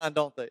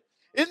don't they?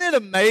 Isn't it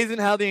amazing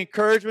how the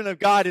encouragement of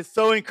God is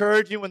so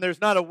encouraging when there's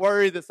not a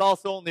worry that's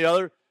also on the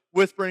other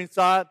whispering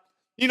side?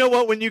 You know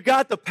what? When you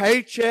got the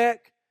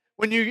paycheck,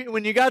 when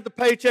you got the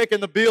paycheck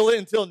and the bill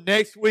until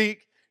next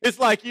week, it's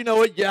like, you know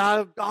what?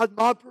 Yeah, God's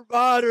my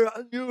provider.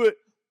 I knew it.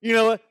 You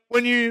know,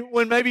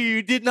 when maybe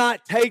you did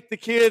not take the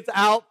kids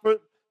out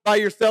by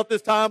yourself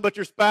this time, but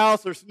your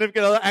spouse or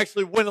significant other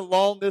actually went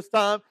along this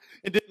time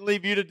and didn't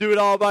leave you to do it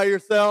all by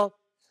yourself.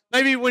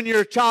 Maybe when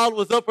your child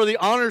was up for the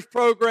honors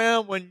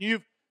program, when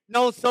you've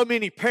known so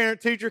many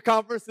parent-teacher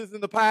conferences in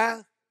the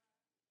past.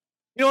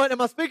 You know what? Am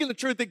I speaking the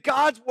truth? That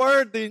God's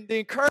word, the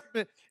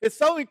encouragement, is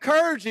so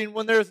encouraging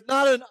when there's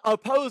not an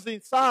opposing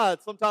side.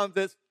 Sometimes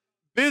it's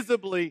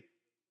visibly,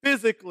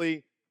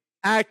 physically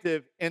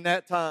active in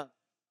that time.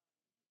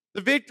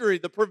 The victory,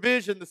 the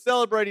provision, the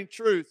celebrating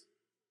truth,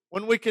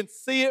 when we can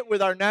see it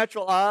with our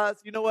natural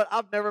eyes. You know what?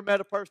 I've never met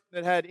a person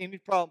that had any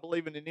problem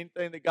believing in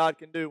anything that God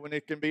can do when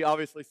it can be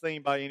obviously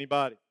seen by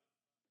anybody.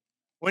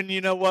 When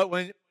you know what?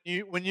 When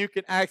you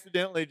can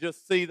accidentally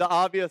just see the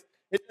obvious,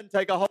 it doesn't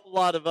take a whole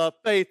lot of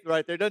faith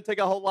right there. It doesn't take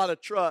a whole lot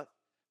of trust.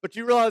 But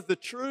you realize the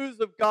truths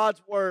of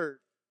God's word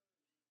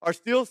are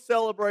still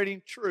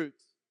celebrating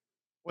truths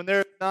when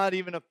there's not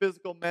even a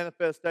physical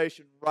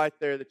manifestation right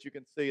there that you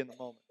can see in the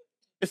moment.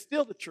 It's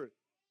still the truth.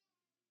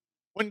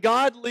 When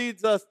God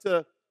leads us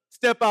to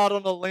step out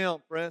on a limb,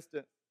 for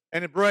instance,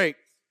 and it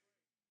breaks,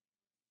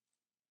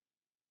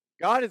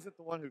 God isn't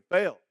the one who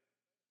failed.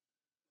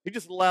 He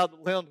just allowed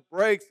the limb to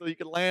break so you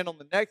could land on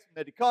the next one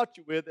that he caught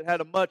you with that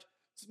had a much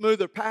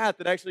smoother path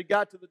that actually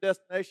got to the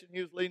destination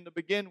he was leading to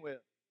begin with.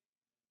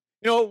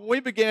 You know, when we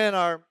began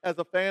as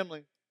a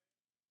family,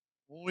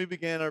 when we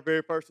began our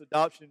very first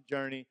adoption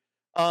journey,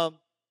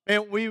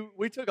 man,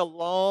 we took a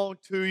long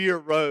 2-year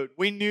road.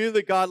 We knew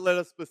that God led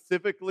us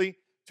specifically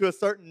to a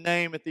certain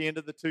name at the end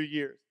of the 2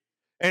 years.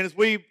 And as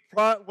we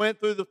went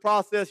through the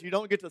process, you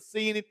don't get to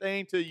see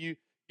anything till you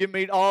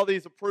meet all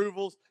these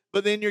approvals,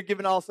 but then you're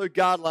given also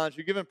guidelines.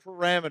 You're given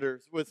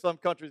parameters. With some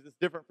countries, it's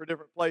different for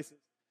different places.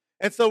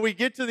 And so we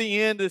get to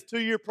the end of this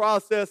 2-year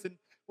process, and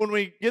when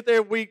we get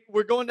there,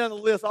 we're going down the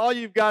list. All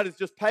you've got is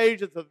just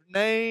pages of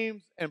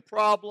names and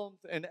problems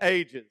and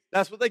ages.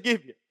 That's what they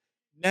give you.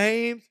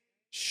 Names,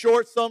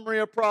 short summary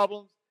of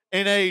problems,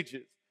 and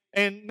ages.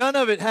 And none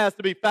of it has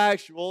to be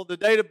factual. The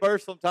date of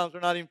birth sometimes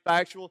are not even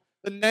factual.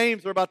 The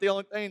names are about the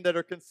only thing that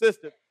are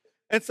consistent.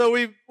 And so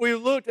we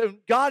looked, and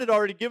God had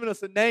already given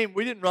us a name.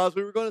 We didn't realize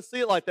we were going to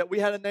see it like that. We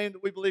had a name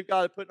that we believed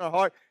God had put in our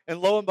heart,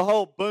 and lo and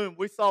behold, boom,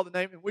 we saw the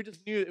name, and we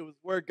just knew it was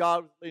where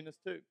God was leading us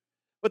to.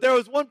 But there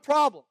was one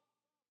problem.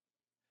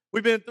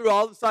 We've been through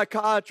all the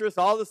psychiatrists,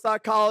 all the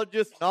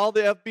psychologists, and all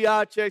the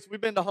FBI checks. We've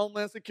been to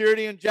Homeland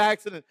Security in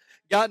Jackson and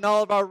gotten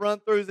all of our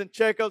run-throughs and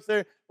checkups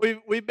there.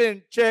 We've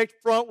been checked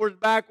frontwards,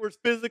 backwards,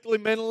 physically,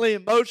 mentally,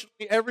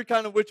 emotionally, every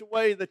kind of which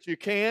way that you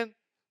can.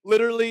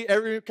 Literally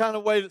every kind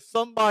of way that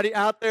somebody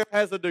out there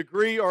has a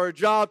degree or a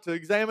job to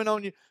examine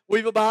on you.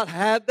 We've about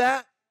had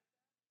that.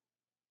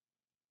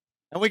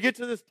 And we get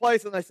to this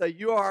place and they say,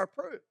 you are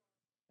approved.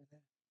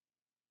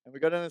 And we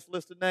go down this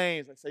list of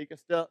names. They say you can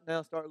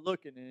now start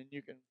looking and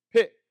you can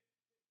pick.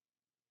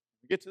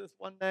 We get to this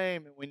one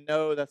name and we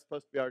know that's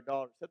supposed to be our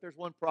daughter. Except there's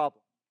one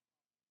problem.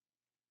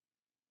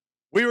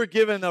 We were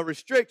given a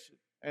restriction.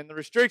 And the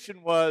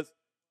restriction was,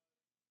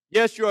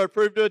 yes, you are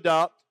approved to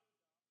adopt.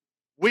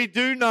 We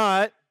do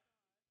not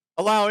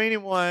allow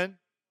anyone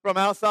from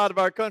outside of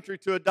our country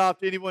to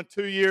adopt anyone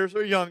 2 years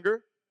or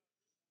younger.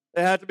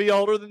 They have to be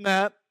older than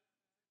that.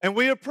 And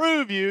we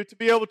approve you to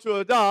be able to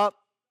adopt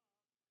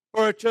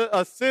for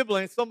a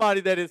sibling,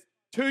 somebody that is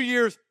 2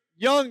 years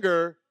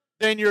younger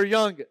than your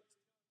youngest.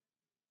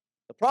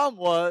 The problem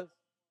was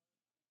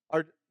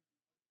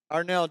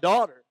our now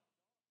daughter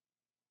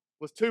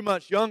was 2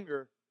 months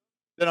younger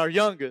than our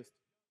youngest,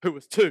 who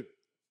was 2.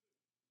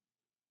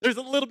 There's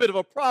a little bit of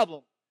a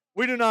problem.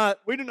 We do not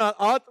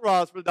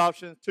authorize for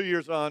adoption 2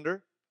 years or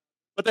under,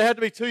 but they had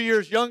to be 2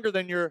 years younger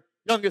than your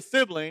youngest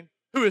sibling,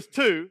 who is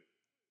 2.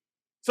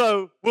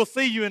 So we'll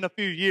see you in a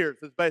few years,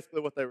 is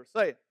basically what they were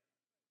saying.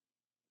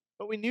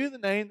 But we knew the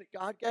name that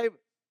God gave us.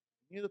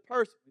 We knew the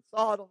person. We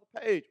saw it on the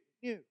page.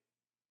 We knew.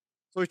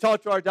 So we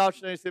talked to our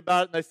adoption agency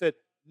about it, and they said,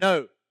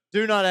 no,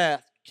 do not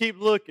ask. Keep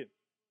looking.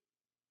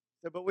 I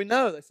said, but we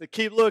know. They said,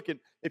 keep looking.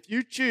 If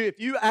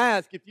you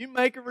ask, if you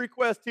make a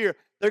request here,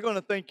 they're going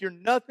to think you're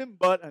nothing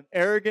but an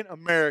arrogant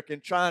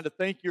American trying to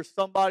think you're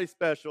somebody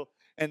special,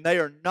 and they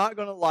are not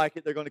going to like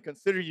it. They're going to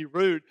consider you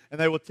rude, and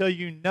they will tell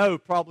you no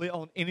probably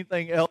on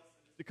anything else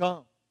to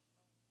come.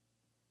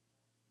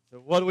 So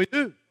what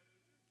do?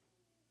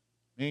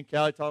 Me and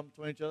Callie talking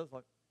between each other,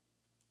 like,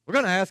 we're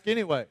going to ask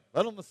anyway.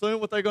 Let them assume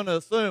what they're going to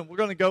assume. We're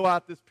going to go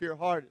out this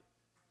pure-hearted.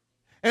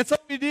 And so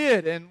we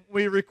did, and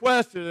we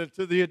requested it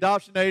to the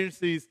adoption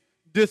agency's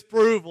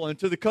disapproval and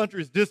to the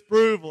country's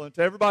disapproval and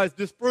to everybody's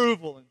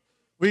disapproval. And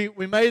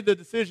we made the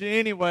decision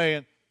anyway,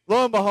 and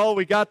lo and behold,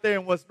 we got there,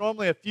 and what's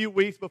normally a few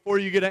weeks before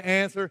you get an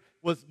answer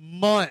was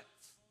months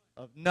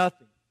of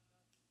nothing.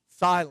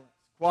 Silence,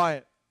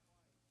 quiet.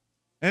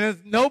 And as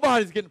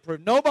nobody's getting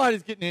approved,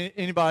 nobody's getting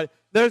anybody.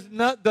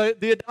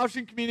 the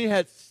adoption community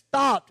had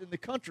stopped in the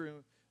country.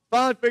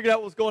 Finally figured out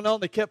what was going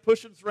on. They kept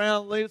pushing us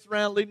around, leading us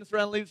around, leading us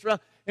around, leading us around.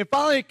 And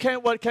finally,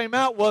 what came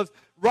out was,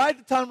 right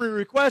at the time we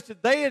requested,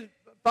 they had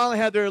finally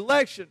had their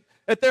election.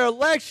 At their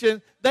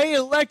election, they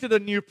elected a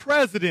new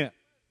president.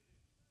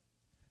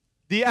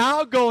 The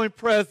outgoing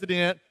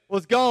president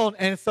was gone,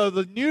 and so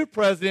the new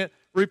president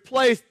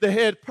replaced the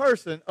head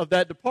person of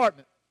that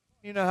department.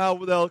 You know how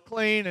they'll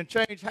clean and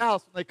change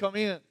house when they come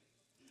in.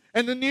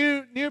 And the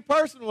new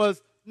person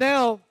was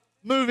now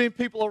moving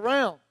people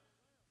around,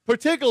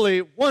 particularly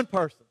one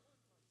person,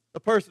 the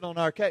person on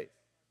our case.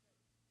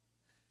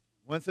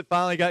 Once it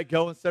finally got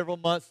going several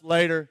months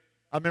later,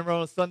 I remember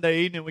on a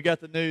Sunday evening we got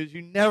the news.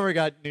 You never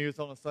got news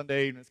on a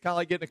Sunday evening. It's kind of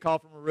like getting a call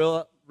from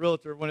a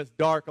realtor when it's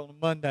dark on a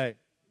Monday.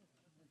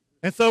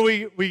 And so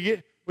we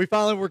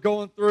finally were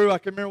going through. I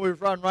can remember we were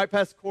riding right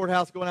past the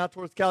courthouse going out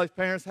towards Callie's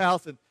parents'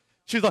 house, and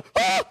she's like,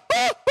 we got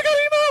an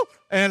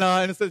email!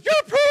 And it says, you're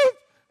approved!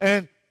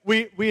 And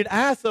we had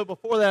asked her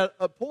before that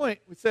point,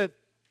 we said,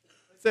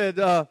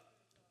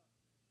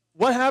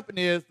 what happened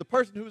is the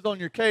person who was on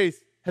your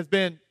case has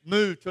been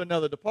moved to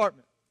another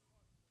department.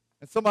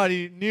 And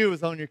somebody new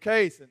was on your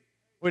case. And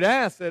we'd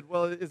asked, said,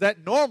 well, is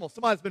that normal?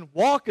 Somebody's been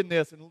walking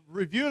this and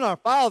reviewing our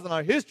files and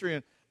our history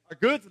and our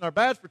goods and our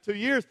bads for 2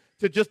 years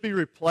to just be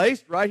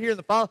replaced right here in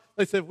the file.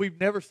 They said, we've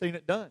never seen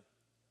it done.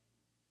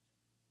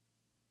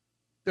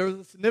 There was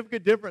a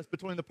significant difference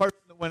between the person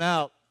that went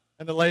out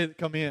and the lady that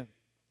come in.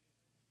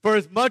 For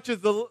as much as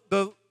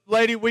the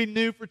lady we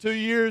knew for 2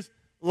 years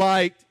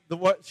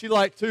she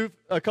liked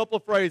a couple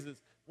of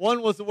phrases.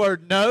 One was the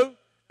word no,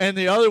 and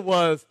the other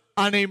was,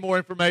 I need more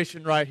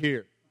information right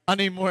here. I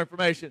need more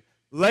information.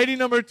 Lady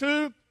number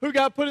 2, who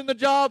got put in the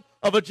job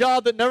of a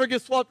job that never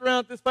gets swapped around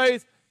at this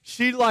phase,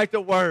 she liked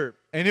a word,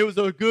 and it was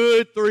a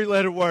good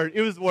 3-letter word.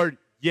 It was the word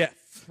yes.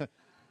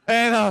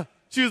 And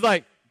she was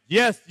like,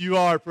 yes, you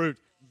are approved.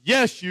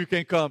 Yes, you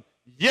can come.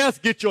 Yes,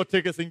 get your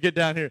tickets and get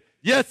down here.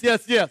 Yes,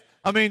 yes, yes.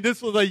 I mean,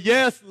 this was a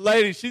yes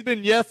lady. She's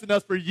been yesing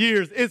us for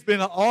years. It's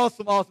been an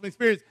awesome, awesome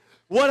experience.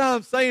 What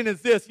I'm saying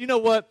is this. You know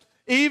what?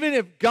 Even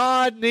if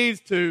God needs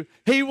to,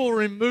 He will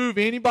remove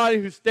anybody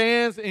who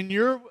stands in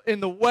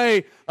the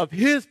way of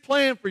His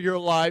plan for your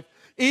life,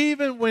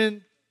 even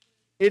when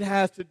it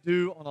has to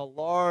do on a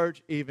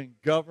large, even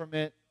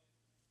government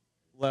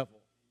level,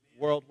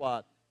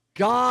 worldwide.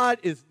 God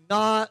is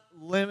not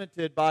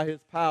limited by His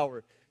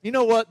power. You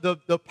know what?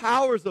 The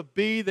powers of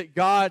be that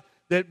God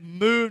that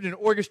moved and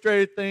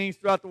orchestrated things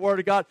throughout the Word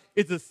of God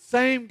is the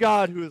same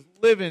God who is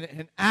living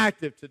and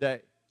active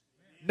today.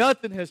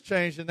 Nothing has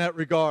changed in that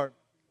regard.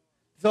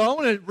 So I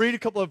want to read a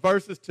couple of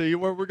verses to you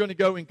where we're going to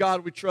go in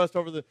God we trust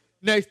over the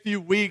next few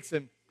weeks.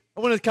 And I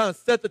want to kind of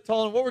set the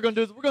tone. What we're going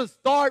to do is we're going to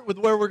start with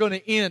where we're going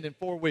to end in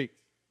 4 weeks.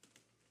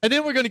 And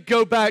then we're going to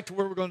go back to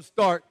where we're going to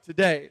start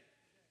today.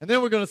 And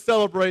then we're going to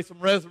celebrate some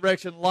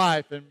resurrection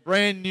life and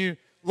brand new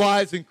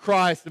lives in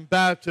Christ and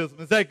baptism.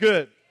 Is that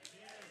good?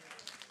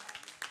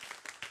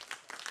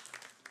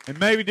 And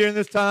maybe during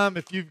this time,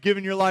 if you've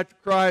given your life to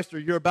Christ or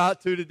you're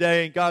about to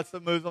today and God still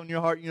moves on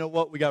your heart, you know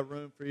what? We got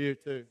room for you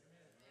too.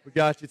 We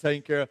got you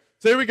taken care of.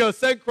 So here we go,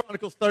 2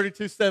 Chronicles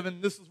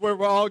 32:7. This is where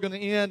we're all going to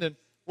end, and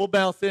we'll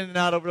bounce in and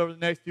out over the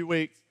next few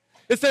weeks.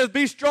 It says,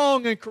 be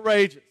strong and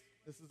courageous.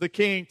 This is the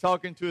king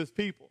talking to his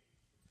people.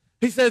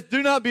 He says,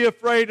 do not be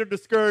afraid or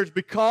discouraged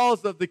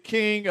because of the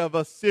king of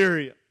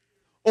Assyria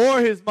or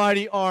his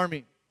mighty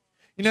army.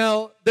 You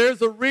know,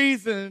 there's a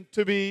reason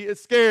to be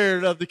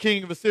scared of the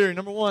king of Assyria.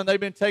 Number one, they've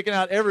been taking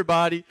out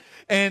everybody,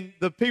 and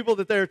the people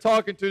that they're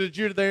talking to, the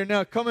Judah, they are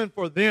now coming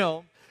for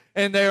them,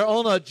 and they're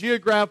on a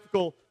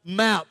geographical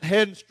map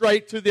heading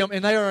straight to them,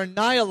 and they are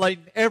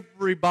annihilating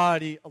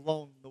everybody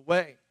along the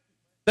way.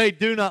 They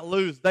do not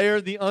lose. They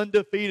are the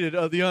undefeated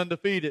of the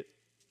undefeated.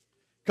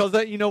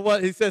 Because you know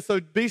what? He says,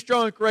 so be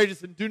strong and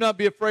courageous and do not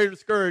be afraid or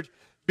discouraged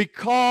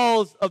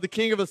because of the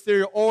king of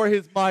Assyria or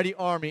his mighty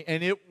army.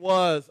 And it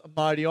was a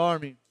mighty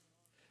army.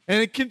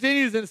 And it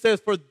continues and it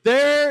says, for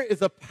there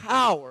is a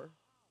power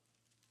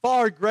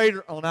far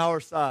greater on our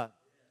side.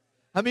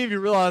 How many of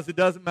you realize it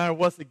doesn't matter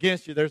what's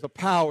against you? There's a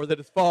power that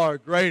is far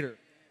greater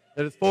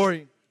that is for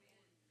you.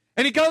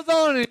 And he goes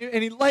on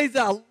and he lays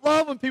out. I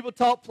love when people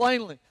talk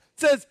plainly.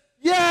 Says,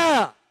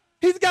 yeah,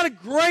 he's got a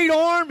great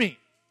army.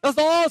 That's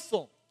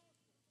awesome.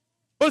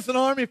 But it's an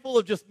army full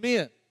of just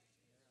men.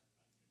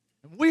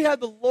 And we have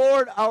the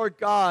Lord our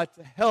God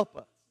to help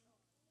us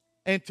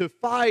and to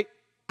fight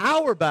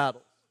our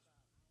battles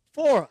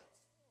for us.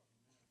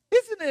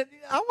 Isn't it?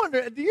 I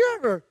wonder, do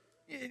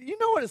you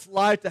know what it's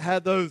like to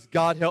have those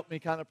God help me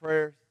kind of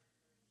prayers?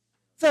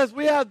 It says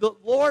we have the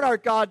Lord our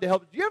God to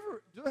help.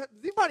 Does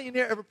anybody in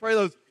here ever pray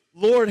those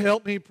Lord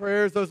help me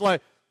prayers? Those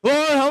like,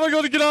 Lord, how am I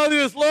going to get out of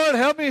this? Lord,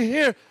 help me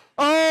here.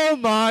 Oh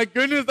my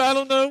goodness, I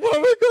don't know what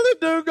we're going to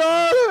do.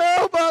 God,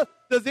 help us.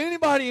 Does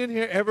anybody in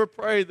here ever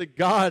pray the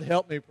God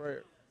help me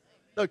prayer?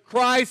 The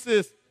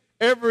crisis,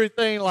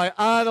 everything like,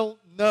 I don't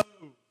know.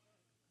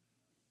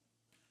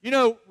 You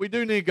know, we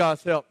do need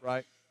God's help,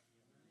 right?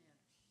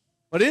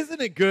 But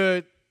isn't it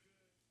good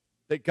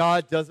that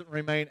God doesn't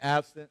remain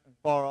absent and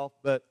far off,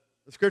 but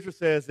The scripture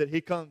says that he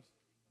comes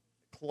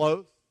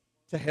close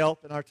to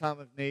help in our time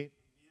of need.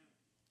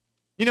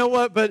 You know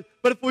what? But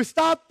if we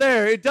stop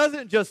there, it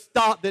doesn't just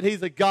stop that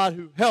he's a God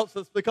who helps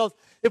us, because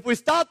if we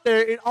stop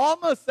there, it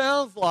almost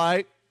sounds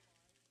like,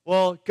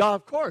 well, God,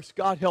 of course,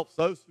 God helps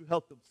those who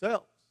help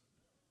themselves.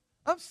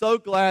 I'm so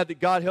glad that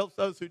God helps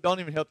those who don't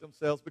even help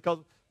themselves, because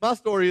my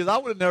story is I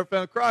would have never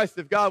found Christ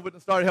if God wouldn't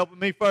have started helping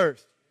me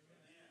first.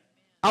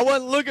 I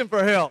wasn't looking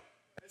for help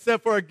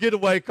except for a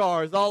getaway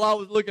car. Is all I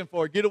was looking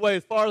for, get away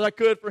as far as I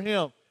could for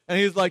him. And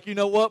he's like, you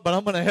know what? But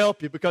I'm going to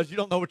help you because you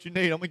don't know what you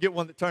need. I'm going to get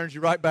one that turns you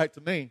right back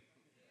to me.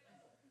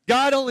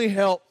 God only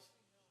helps.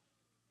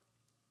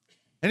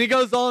 And he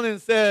goes on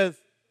and says,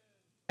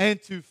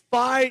 and to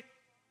fight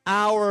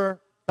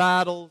our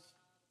battles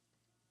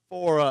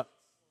for us.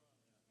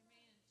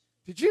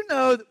 Did you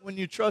know that when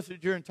you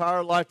trusted your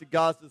entire life to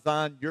God's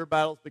design, your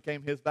battles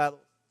became his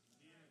battles?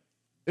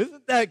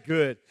 Isn't that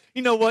good?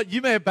 You know what? You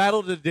may have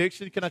battled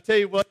addiction. Can I tell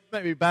you what? You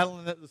may be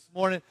battling it this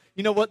morning.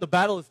 You know what? The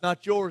battle is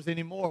not yours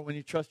anymore when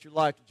you trust your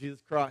life to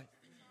Jesus Christ.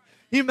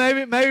 You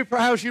maybe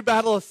perhaps you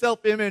battle a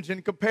self-image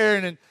and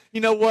comparing, and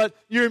you know what?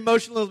 Your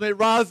emotionalism, it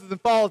rises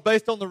and falls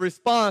based on the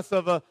response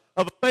of a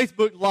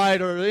Facebook like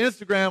or an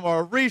Instagram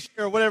or a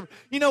reshare or whatever.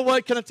 You know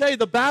what? Can I tell you,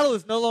 the battle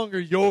is no longer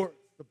yours.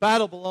 The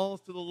battle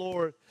belongs to the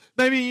Lord.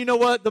 Maybe, you know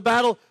what, the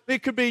battle,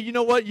 it could be, you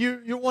know what,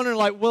 you're wondering,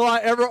 like, will I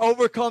ever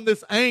overcome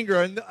this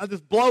anger and this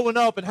blowing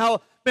up, and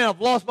how, man,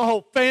 I've lost my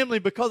whole family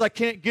because I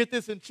can't get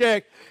this in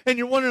check. And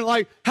you're wondering,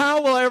 like,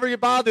 how will I ever get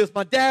by this?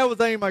 My dad was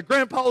angry, my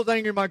grandpa was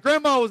angry, my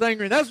grandma was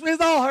angry, and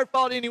it's all her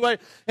fault anyway,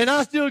 and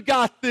I still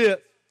got this.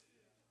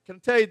 Can I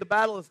tell you, the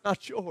battle is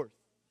not yours.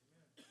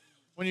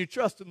 When you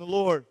trust in the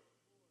Lord,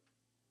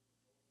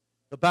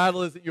 the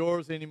battle isn't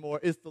yours anymore.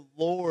 It's the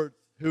Lord's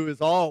who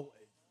is always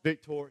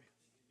victorious.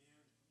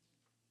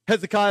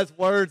 Hezekiah's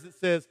words, it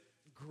says,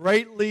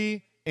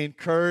 greatly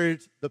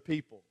encourage the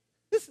people.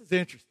 This is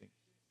interesting.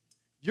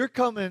 You're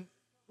coming,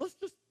 let's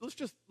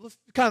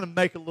kind of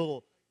make a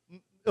little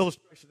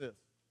illustration of this.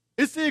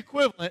 It's the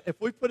equivalent,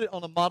 if we put it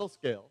on a model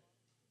scale,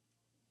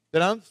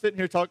 that I'm sitting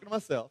here talking to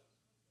myself,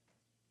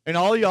 and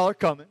all y'all are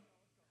coming,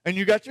 and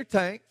you got your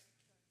tanks.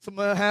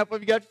 Half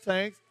of you got your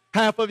tanks,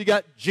 half of you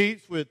got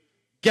Jeeps with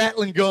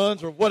Gatling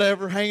guns or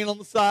whatever hanging on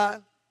the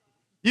side.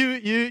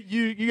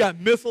 You got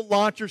missile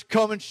launchers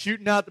coming,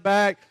 shooting out the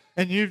back,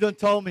 and you've done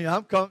told me,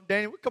 I'm coming,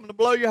 Danny, we're coming to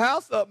blow your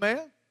house up,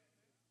 man.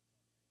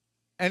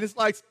 And it's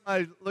like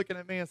somebody looking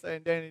at me and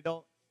saying, Danny,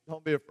 don't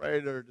be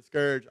afraid or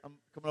discouraged. I'm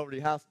coming over to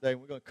your house today,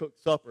 and we're going to cook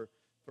supper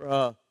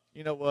for,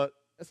 you know what,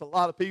 it's a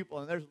lot of people,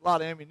 and there's a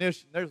lot of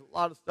ammunition. There's a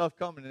lot of stuff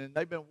coming, and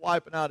they've been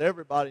wiping out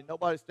everybody.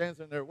 Nobody stands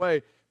in their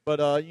way.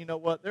 But you know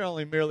what, they're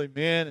only merely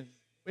men, and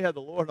we have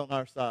the Lord on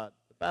our side.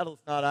 The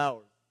battle's not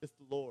ours. It's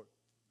the Lord.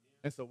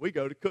 And so we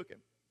go to cooking.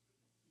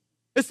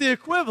 It's the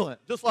equivalent.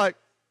 Just like,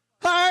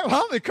 all right,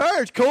 well, I'm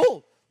encouraged.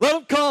 Cool. Let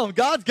them come.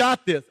 God's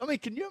got this. I mean,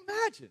 can you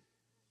imagine?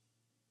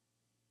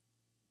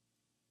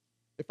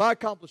 If I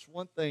accomplish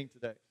one thing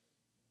today,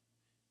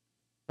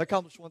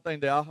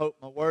 I hope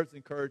my words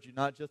encourage you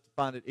not just to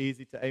find it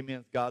easy to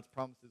amen God's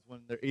promises when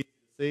they're easy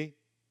to see,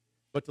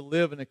 but to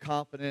live in a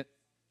confidence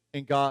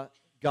in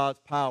God's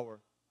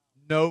power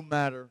no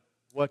matter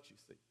what you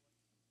see.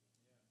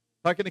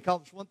 If I can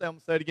accomplish one thing, I'm going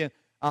to say it again.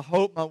 I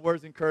hope my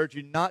words encourage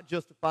you not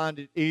just to find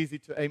it easy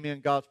to amen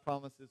God's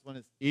promises when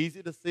it's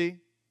easy to see,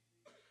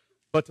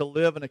 but to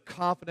live in a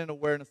confident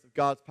awareness of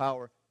God's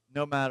power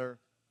no matter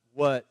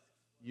what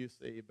you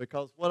see.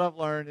 Because what I've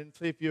learned, and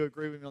see if you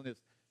agree with me on this,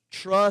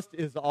 trust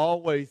is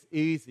always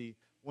easy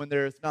when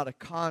there is not a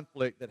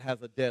conflict that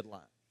has a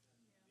deadline.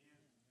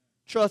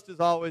 Trust is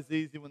always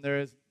easy when there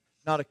is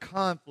not a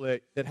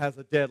conflict that has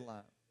a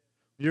deadline.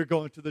 You're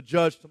going to the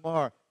judge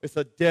tomorrow. It's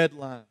a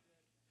deadline.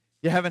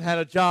 You haven't had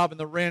a job and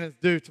the rent is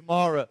due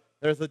tomorrow.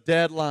 There's a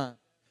deadline.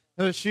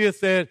 And she has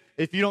said,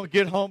 if you don't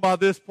get home by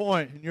this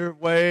point, and you're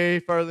way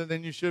further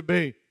than you should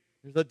be,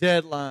 there's a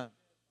deadline.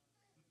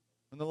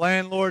 When the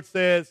landlord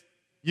says,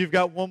 you've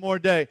got one more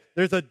day,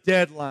 there's a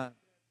deadline.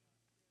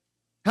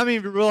 How many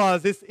of you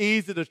realize it's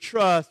easy to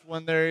trust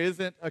when there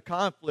isn't a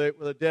conflict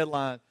with a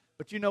deadline?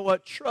 But you know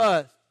what?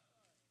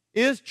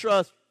 Is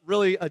trust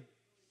really a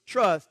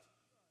trust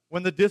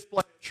when the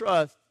display of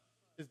trust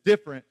is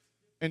different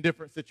in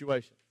different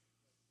situations?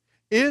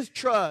 Is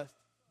trust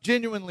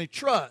genuinely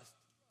trust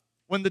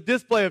when the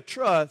display of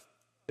trust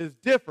is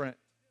different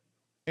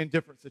in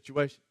different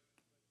situations?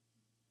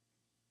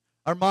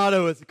 Our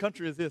motto as a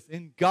country is this: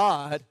 in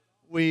God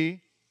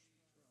we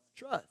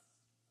trust.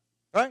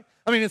 Right?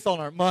 I mean, it's on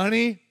our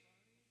money.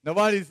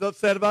 Nobody's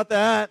upset about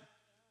that.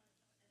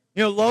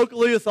 You know,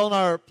 locally it's on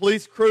our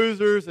police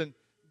cruisers and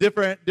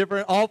different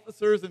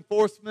officers,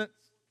 enforcements.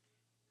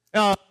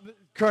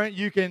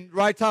 You can,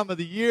 right time of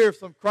the year, if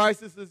some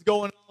crisis is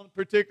going on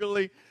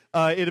particularly,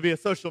 it'll be a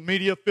social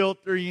media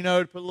filter, you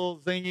know, to put a little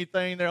zingy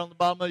thing there on the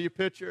bottom of your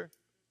picture.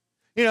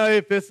 You know,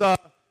 if it's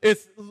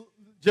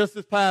just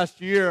this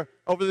past year,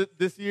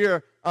 this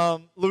year,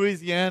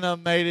 Louisiana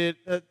made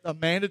it a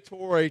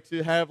mandatory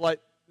to have, like,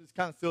 it's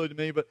kind of silly to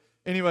me, but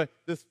anyway,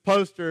 this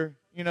poster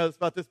it's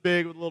about this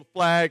big with a little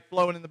flag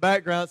flowing in the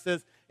background. It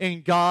says,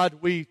 "In God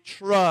we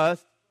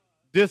trust,"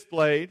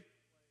 displayed.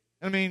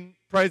 I mean,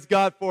 praise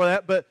God for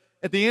that. But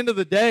at the end of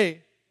the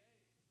day,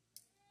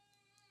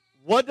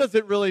 what does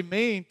it really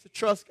mean to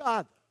trust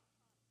God?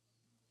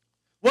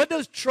 What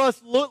does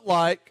trust look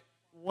like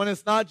when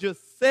it's not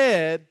just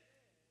said,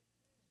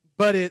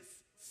 but it's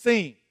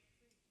seen?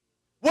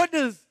 What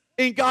does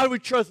 "in God we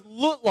trust"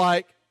 look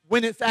like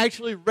when it's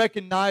actually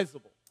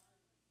recognizable?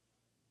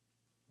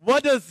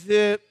 What does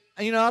it,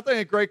 I think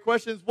a great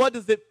question is, what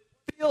does it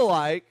feel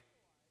like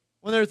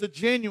when there's a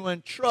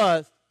genuine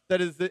trust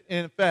that is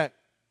in effect?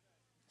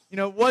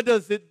 What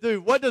does it do?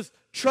 What does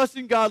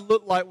trusting God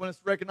look like when it's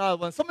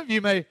recognizable? And some of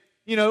you may,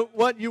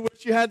 you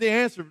wish you had the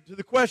answer to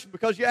the question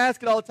because you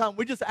ask it all the time.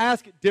 We just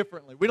ask it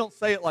differently. We don't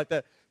say it like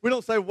that. We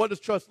don't say, what does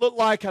trust look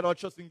like? How do I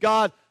trust in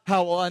God?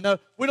 How will I know?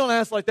 We don't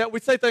ask like that. We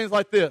say things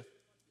like this.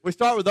 We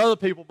start with other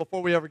people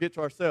before we ever get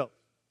to ourselves.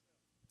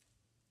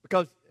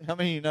 Because,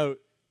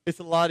 it's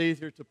a lot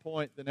easier to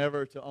point than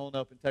ever to own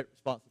up and take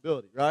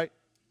responsibility, right?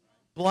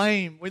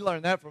 Blame, we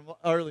learned that from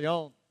early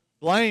on.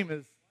 Blame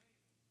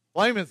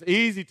is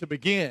easy to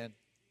begin.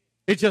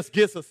 It just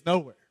gets us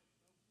nowhere.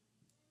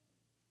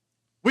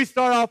 We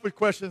start off with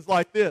questions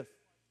like this.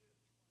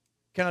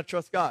 Can I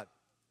trust God?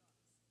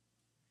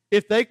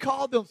 If they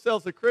call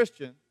themselves a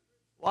Christian,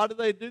 why do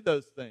they do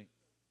those things?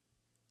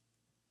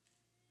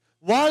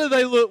 Why do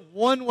they look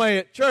one way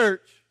at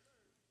church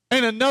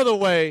and another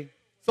way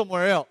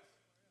somewhere else?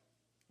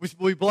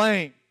 We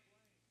blame.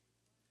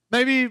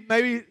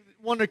 Maybe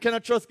wonder, can I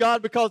trust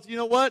God? Because you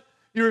know what?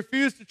 You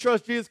refuse to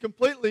trust Jesus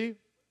completely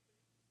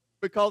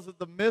because of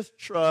the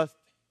mistrust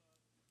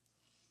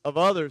of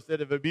others that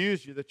have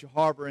abused you that you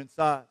harbor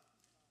inside.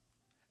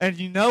 And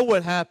you know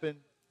what happened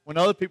when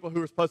other people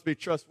who were supposed to be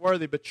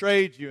trustworthy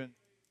betrayed you and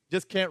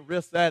just can't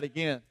risk that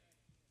again.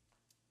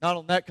 Not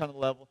on that kind of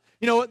level.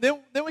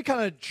 Then we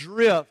kind of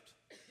drift.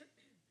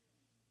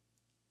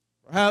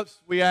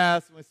 Perhaps we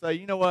ask and we say,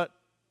 you know what?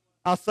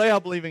 I'll say I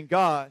believe in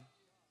God,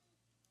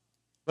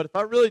 but if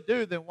I really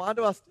do, then why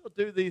do I still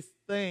do these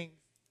things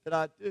that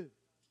I do?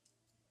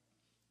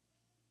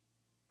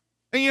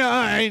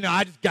 And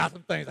I just got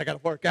some things I got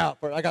to work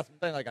out for. I got some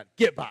things I got to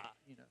get by.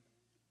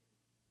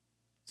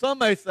 Some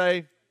may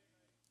say,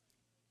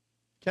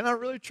 can I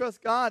really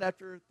trust God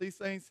after these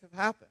things have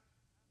happened?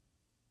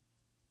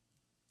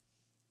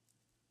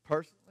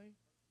 Personally,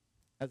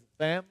 as a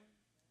family,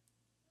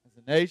 as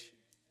a nation,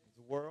 as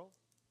a world.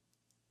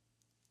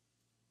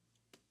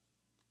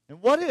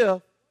 And what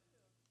if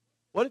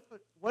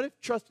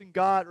trusting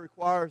God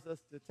requires us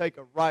to take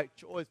a right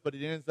choice, but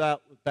it ends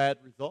out with bad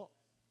results?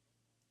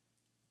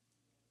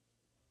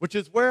 Which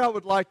is where I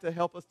would like to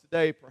help us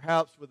today,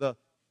 perhaps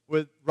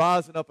with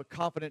rising up a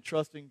confident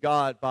trust in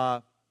God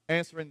by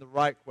answering the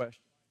right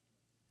question.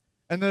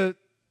 And the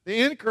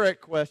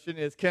incorrect question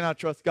is, can I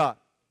trust God?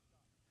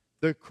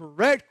 The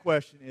correct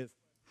question is,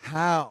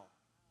 how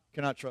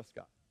can I trust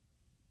God?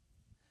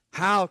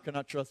 How can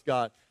I trust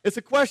God? It's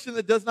a question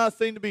that does not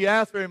seem to be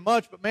asked very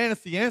much, but man,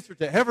 it's the answer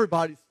to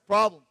everybody's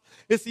problems.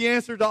 It's the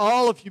answer to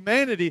all of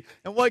humanity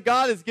and what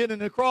God is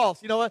getting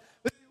across. You know what?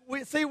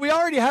 We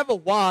already have a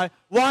why.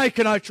 Why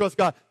can I trust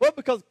God? Well,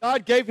 because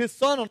God gave His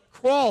Son on the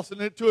cross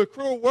and to a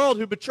cruel world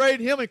who betrayed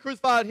Him and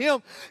crucified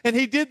Him. And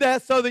He did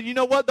that so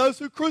that, those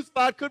who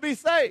crucified could be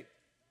saved.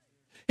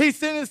 He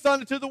sent His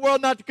Son into the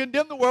world not to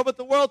condemn the world, but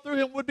the world through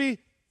Him would be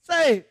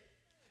saved.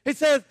 He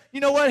says,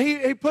 He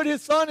put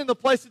His Son in the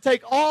place to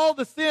take all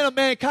the sin of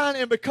mankind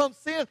and become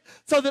sin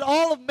so that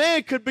all of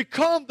man could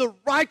become the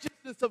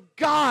righteousness of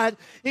God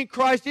in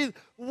Christ Jesus.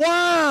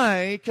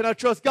 Why can I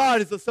trust God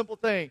is a simple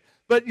thing.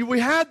 But we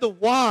had the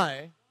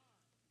why.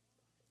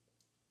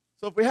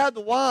 So if we had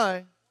the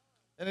why,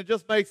 then it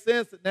just makes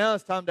sense that now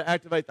it's time to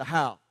activate the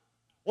how.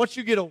 Once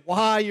you get a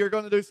why you're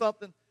going to do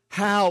something,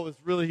 how is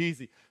really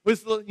easy.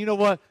 You know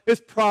what? It's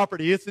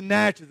property. It's in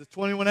Natchez. It's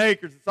 21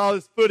 acres. It's all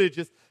this footage.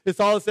 It's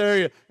all this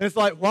area. And it's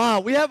like,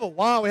 wow, we have a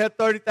why. We have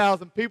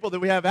 30,000 people that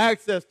we have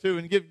access to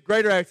and give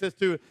greater access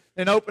to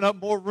and open up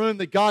more room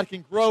that God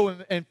can grow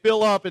and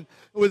fill up, and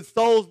with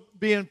souls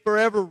being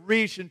forever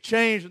reached and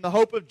changed and the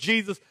hope of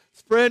Jesus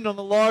spreading on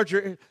the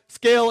larger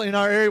scale in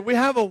our area. We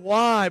have a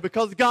why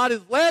because God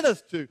has led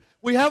us to.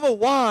 We have a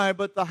why,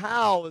 but the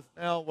how is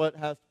now what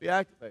has to be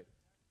activated.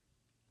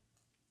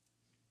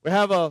 We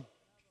have a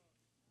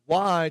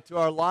why to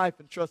our life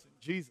and trust in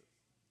Jesus.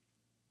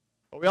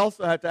 But we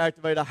also have to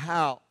activate a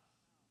how.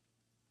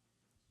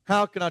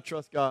 How can I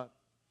trust God?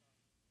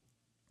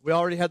 We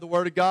already had the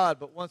Word of God,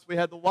 but once we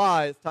had the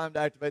why, it's time to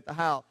activate the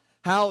how.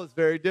 How is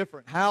very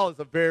different. How is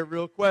a very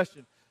real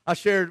question. I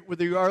shared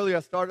with you earlier, I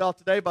started off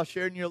today by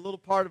sharing you a little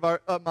part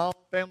of my own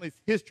family's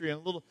history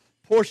and a little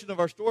portion of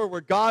our story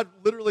where God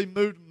literally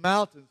moved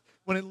mountains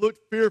when it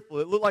looked fearful.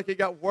 It looked like it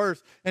got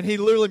worse. And He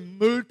literally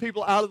moved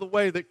people out of the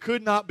way that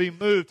could not be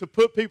moved to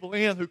put people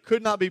in who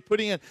could not be put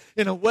in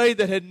a way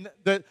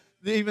that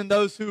even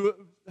those who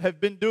have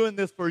been doing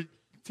this for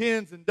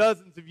tens and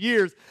dozens of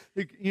years,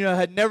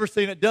 had never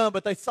seen it done,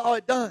 but they saw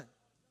it done.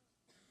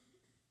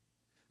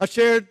 I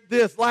shared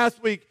this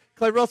last week.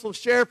 Clay Russell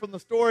shared from the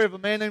story of a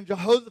man named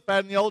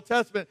Jehoshaphat in the Old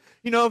Testament,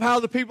 of how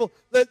the people,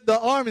 the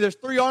army, there's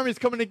 3 armies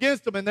coming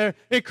against them, and they're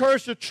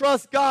encouraged to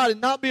trust God and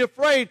not be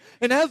afraid.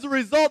 And as a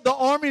result, the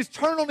armies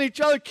turn on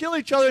each other, kill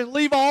each other, and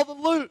leave all the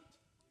loot.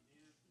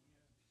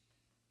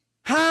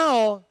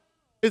 How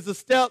is the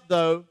step,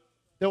 though,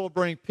 that will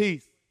bring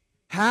peace?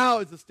 How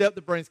is the step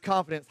that brings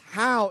confidence?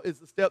 How is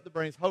the step that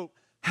brings hope?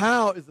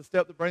 How is the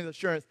step that brings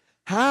assurance?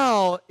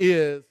 How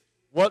is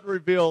what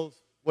reveals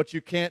what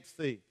you can't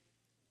see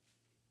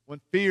when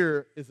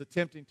fear is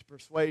attempting to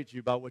persuade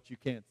you by what you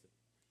can't see?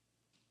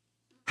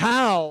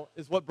 How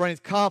is what brings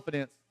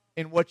confidence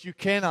in what you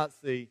cannot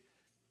see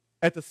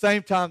at the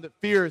same time that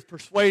fear is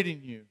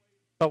persuading you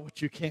by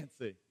what you can't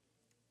see?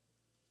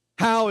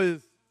 How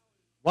is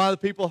why the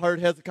people heard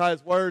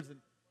Hezekiah's words,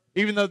 and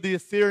even though the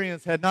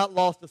Assyrians had not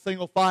lost a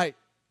single fight,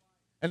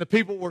 and the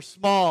people were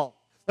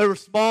small. They were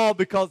small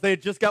because they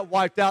had just got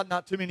wiped out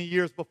not too many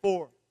years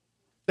before.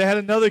 They had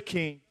another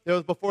king that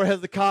was before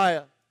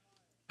Hezekiah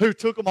who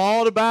took them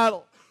all to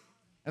battle.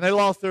 And they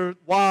lost their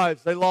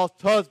wives, they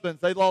lost husbands,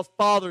 they lost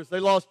fathers, they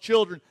lost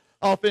children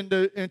off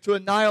into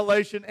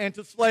annihilation and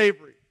to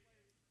slavery.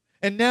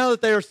 And now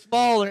that they are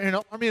smaller and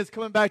an army is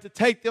coming back to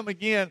take them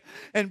again,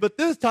 but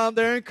this time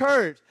they're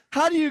encouraged.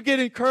 How do you get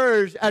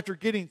encouraged after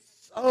getting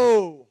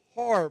so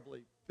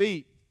horribly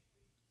beat?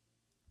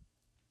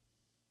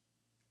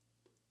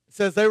 It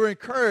says they were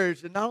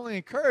encouraged, and not only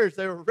encouraged,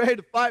 they were ready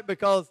to fight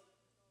because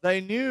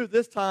they knew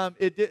this time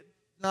it did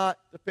not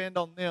depend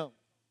on them.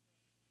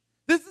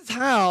 This is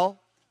how.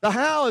 The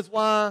how is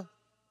why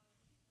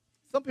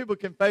some people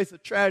can face a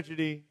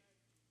tragedy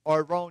or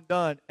a wrong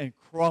done and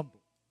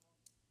crumble.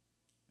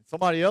 And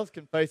somebody else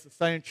can face the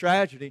same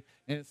tragedy,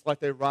 and it's like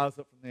they rise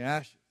up from the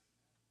ashes.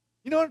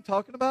 You know what I'm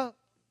talking about?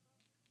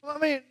 I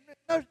mean,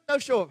 no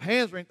show of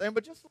hands or anything,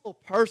 but just a little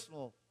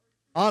personal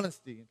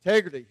honesty,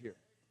 integrity here.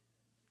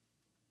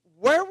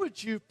 Where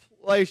would you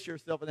place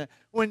yourself in that?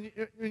 When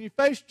you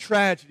face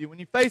tragedy, when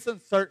you face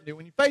uncertainty,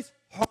 when you face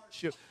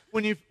hardship,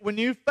 when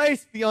you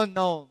face the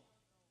unknown,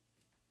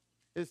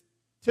 is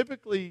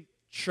typically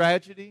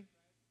tragedy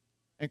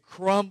and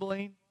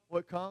crumbling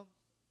what comes?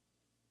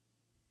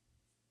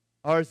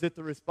 Or is it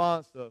the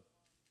response of,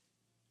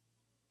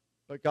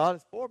 but God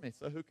is for me,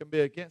 so who can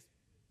be against me?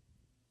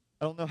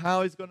 I don't know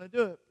how He's going to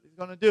do it, but He's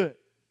going to do it.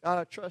 God,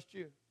 I trust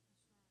you.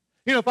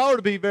 If I were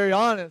to be very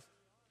honest,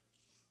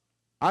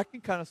 I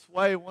can kind of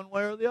sway one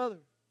way or the other.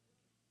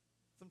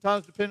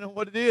 Sometimes depending on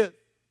what it is.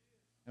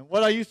 And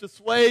what I used to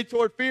sway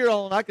toward fear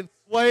on, I can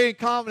sway in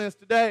confidence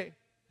today.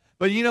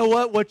 But you know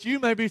what? What you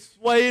may be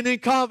swaying in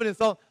confidence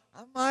on,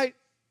 I might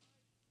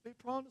be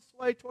prone to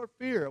sway toward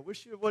fear. I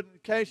wish it wasn't the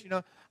case.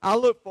 I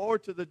look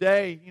forward to the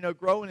day,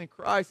 growing in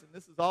Christ, and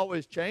this is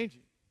always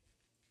changing.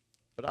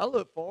 But I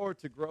look forward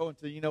to growing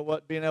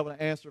to, being able to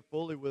answer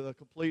fully with a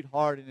complete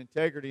heart and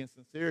integrity and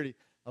sincerity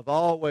of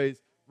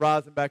always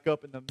rising back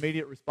up, and the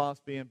immediate response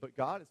being, but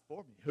God is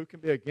for me. Who can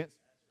be against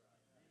me?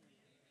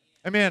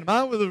 Amen. Am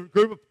I with a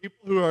group of people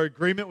who are in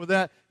agreement with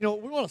that? We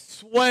want to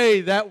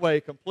sway that way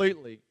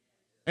completely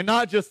and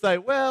not just say,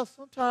 well,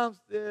 sometimes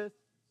this,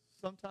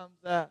 sometimes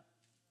that.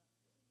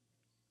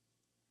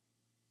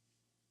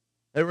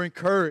 They were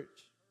encouraged.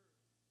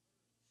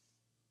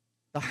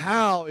 The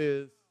how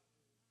is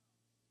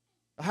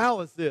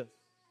this.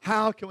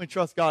 How can we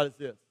trust God is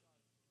this.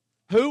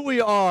 Who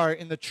we are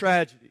in the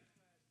tragedy,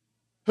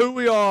 who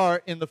we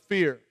are in the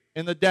fear,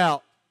 in the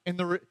doubt,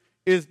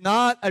 is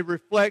not a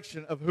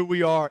reflection of who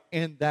we are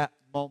in that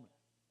moment.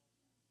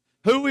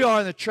 Who we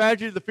are in the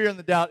tragedy, the fear, and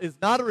the doubt is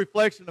not a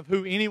reflection of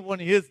who anyone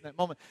is in that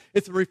moment.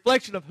 It's a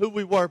reflection of who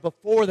we were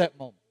before that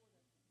moment.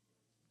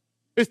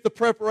 It's the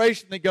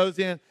preparation that goes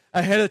in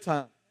ahead of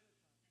time.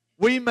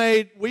 We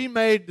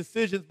made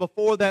decisions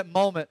before that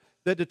moment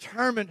that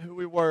determined who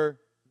we were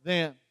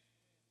then.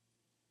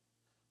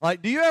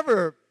 Like, do you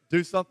ever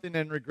do something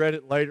and regret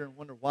it later and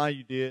wonder why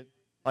you did?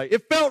 Like,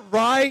 it felt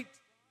right,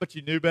 but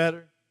you knew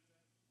better.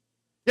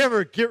 You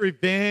ever get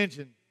revenge,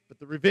 but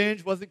the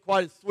revenge wasn't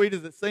quite as sweet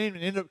as it seemed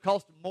and ended up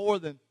costing more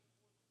than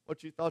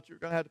what you thought you were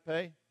going to have to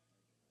pay?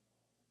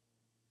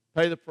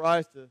 Pay the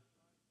price to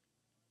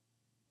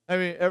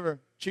maybe ever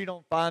cheat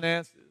on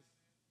finances.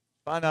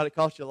 Find out it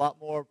cost you a lot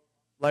more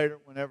later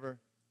whenever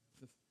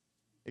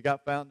it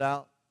got found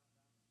out.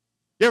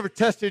 You ever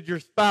tested your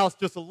spouse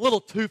just a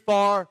little too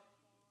far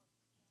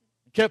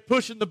and kept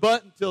pushing the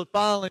button until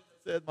finally it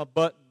said, my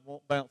button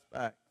won't bounce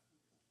back?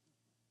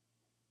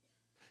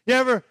 You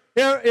ever,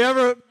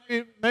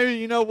 maybe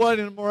you know what,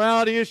 in a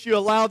morality issue,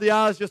 allowed the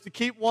eyes just to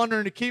keep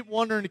wondering,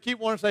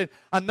 saying,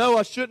 I know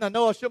I shouldn't,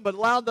 but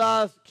allowed the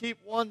eyes to keep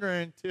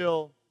wondering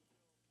until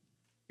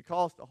it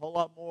cost a whole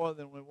lot more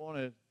than we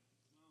wanted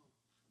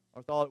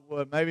or thought it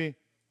would. Maybe,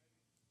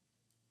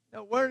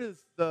 where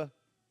does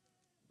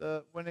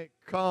when it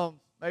comes,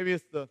 maybe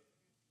it's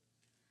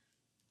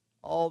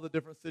all the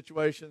different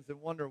situations and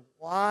wonder,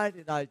 why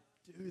did I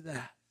do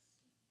that?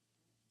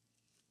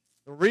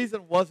 The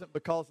reason wasn't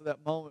because of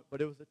that moment,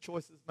 but it was the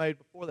choices made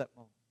before that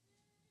moment.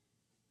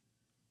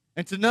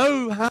 And to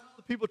know how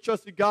the people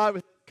trusted God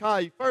with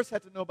Hezekiah, you first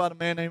had to know about a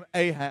man named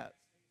Ahaz.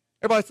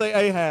 Everybody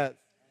say Ahaz.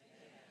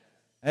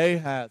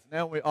 Ahaz.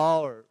 Now we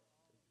all are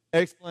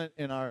excellent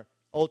in our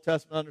Old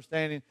Testament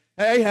understanding.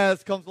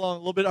 Ahaz comes along a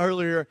little bit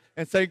earlier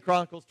in 2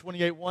 Chronicles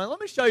 28:1. Let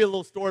me show you a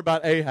little story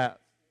about Ahaz.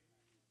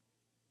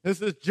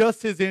 This is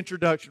just his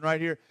introduction right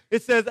here.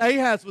 It says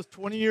Ahaz was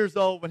 20 years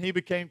old when he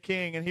became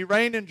king, and he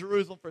reigned in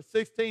Jerusalem for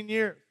 16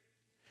 years.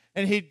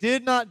 And he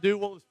did not do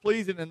what was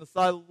pleasing in the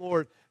sight of the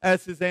Lord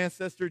as his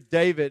ancestor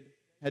David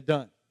had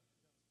done.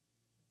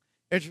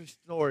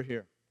 Interesting story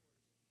here.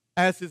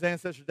 As his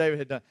ancestor David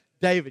had done.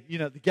 David, you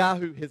know, the guy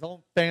who his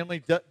own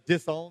family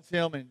disowns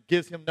him and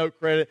gives him no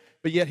credit,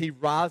 but yet he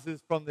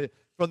rises from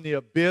the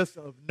abyss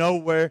of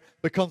nowhere,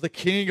 becomes the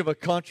king of a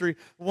country,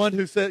 one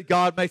who said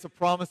God makes a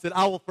promise that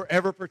I will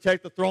forever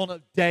protect the throne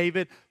of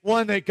David,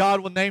 one that God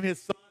will name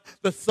his son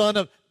the son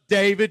of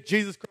David,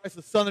 Jesus Christ,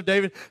 the son of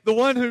David, the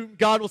one whom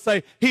God will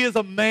say, he is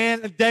a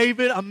man,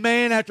 David, a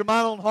man after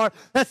my own heart.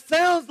 That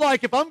sounds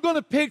like if I'm going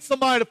to pick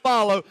somebody to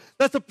follow,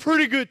 that's a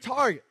pretty good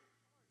target.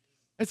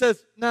 It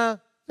says, nah,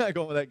 not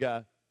going with that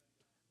guy.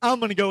 I'm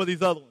going to go with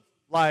these other ones,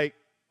 like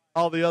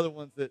all the other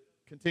ones that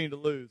continue to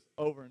lose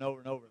over and over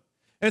and over.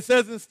 And it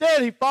says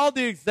instead he followed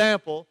the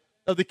example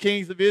of the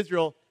kings of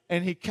Israel,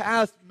 and he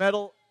cast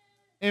metal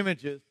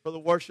images for the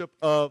worship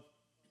of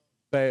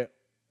Baal.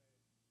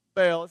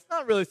 Baal. It's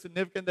not really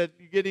significant that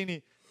you get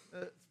any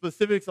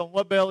specifics on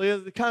what Baal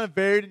is. It kind of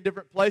varied in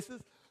different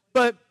places.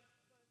 But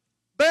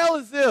Baal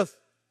is this.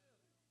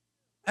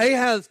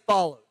 Ahaz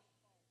followed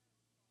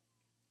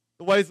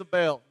the ways of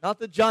Baal. Not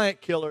the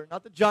giant killer,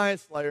 not the giant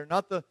slayer,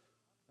 not the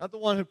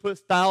one who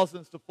puts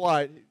thousands to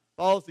flight. He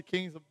follows the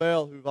kings of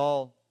Baal who've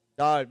all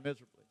died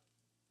miserably.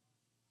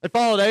 They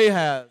followed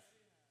Ahaz.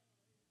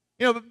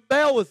 You know, but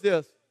Baal was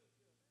this.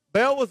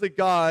 Baal was a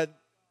god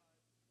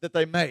that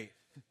they made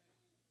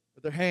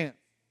with their hands.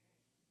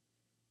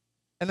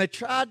 And they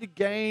tried to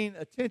gain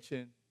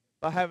attention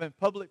by having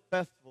public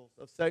festivals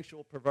of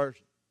sexual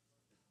perversion.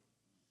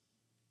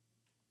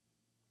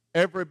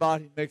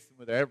 Everybody mixing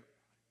with everybody.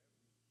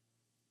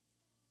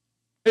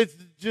 It's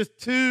just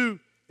too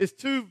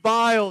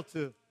vile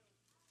to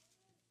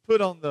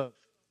put on the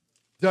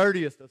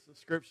dirtiest of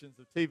subscriptions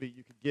of TV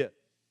you could get.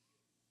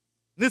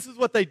 And this is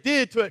what they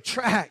did to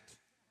attract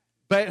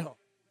Baal.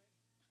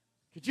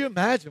 Could you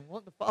imagine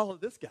wanting to follow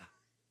this guy?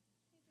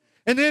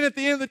 And then at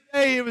the end of the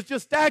day, it was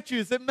just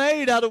statues that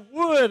made out of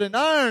wood and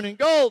iron and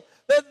gold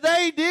that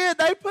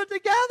they put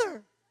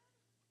together.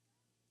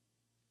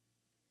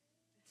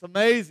 It's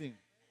amazing.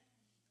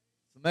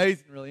 It's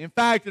amazing, really. In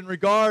fact, in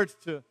regards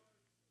to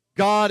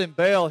God and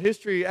Baal,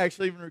 history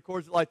actually even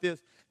records it like this,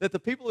 that the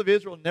people of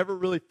Israel never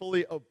really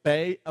fully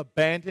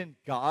abandoned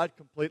God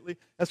completely.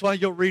 That's why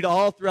you'll read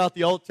all throughout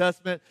the Old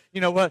Testament,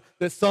 you know,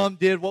 that some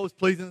did what was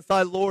pleasing in the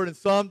sight of the Lord and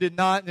some did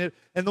not.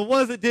 And the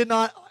ones that did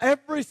not,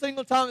 every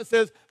single time it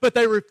says, but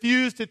they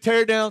refused to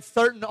tear down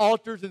certain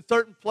altars in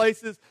certain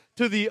places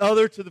to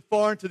the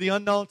foreign, to the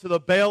unknown, to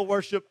the Baal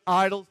worship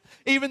idols.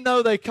 Even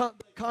though they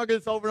conquered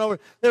this over and over,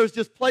 there was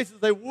just places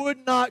they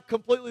would not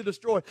completely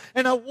destroy.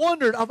 And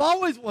I've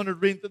always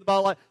wondered reading through the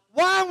Bible, like,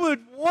 why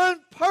would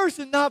one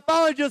person not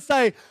finally just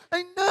say,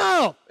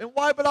 enough, and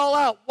wipe it all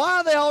out?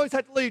 Why do they always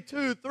have to leave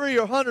 2, 3,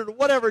 or 100 or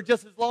whatever,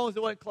 just as long as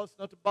it wasn't close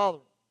enough to bother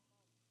them?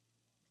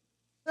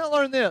 Now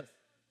learn this.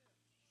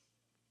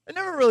 They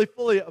never really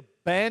fully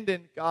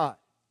abandoned God.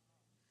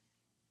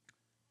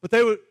 But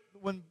they would,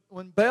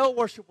 when Baal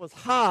worship was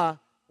high,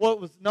 what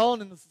was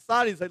known in the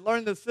societies, they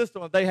learned this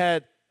system of they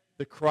had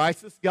the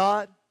crisis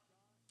God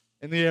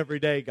and the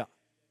everyday God.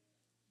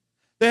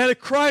 They had a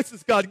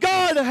crisis God.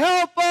 God,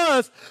 help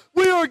us.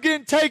 We are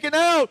getting taken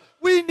out.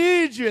 We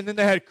need you. And then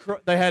they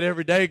had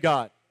everyday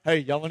God. Hey,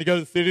 y'all want to go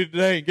to the city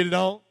today and get it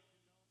on?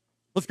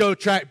 Let's go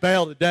track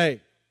Baal today.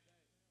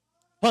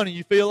 Honey,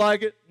 you feel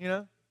like it? You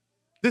know?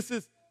 This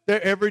is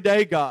their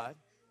everyday God.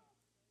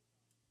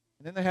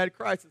 And then they had a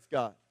crisis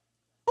God.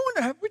 I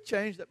wonder, have we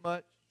changed that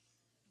much?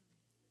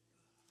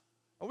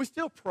 Are we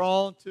still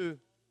prone to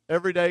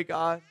everyday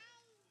God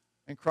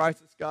and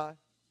crisis God?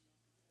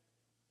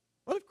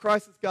 What if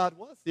crisis God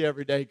was the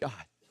everyday God?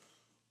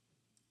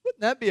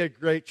 Wouldn't that be a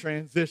great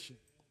transition?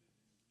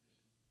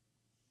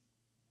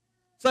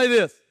 Say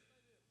this.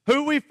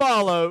 Who we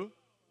follow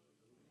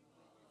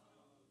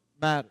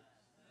matters.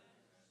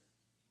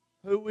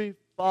 Who we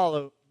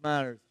follow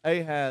matters.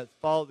 Ahaz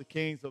followed the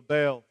kings of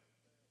Baal.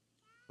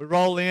 We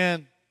roll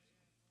in.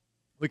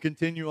 We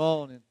continue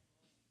on and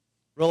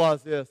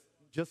realize this.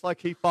 Just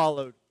like he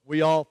followed,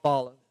 we all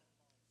follow.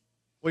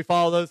 We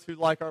follow those who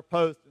like our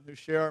posts and who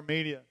share our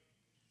media.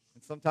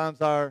 And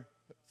sometimes our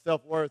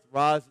self-worth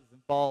rises and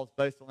falls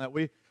based on that.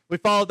 We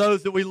follow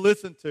those that we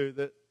listen to,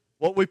 that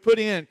what we put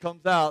in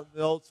comes out.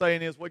 The old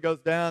saying is, what goes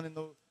down in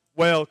the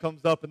well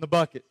comes up in the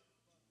bucket.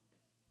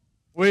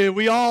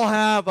 We all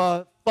have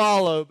a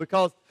follow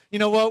because, you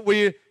know what,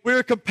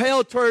 we're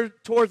compelled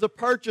towards a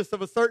purchase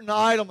of a certain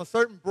item, a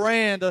certain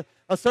brand, a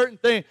certain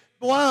thing.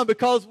 Why?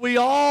 Because we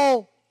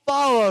all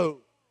follow.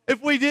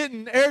 If we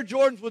didn't, Air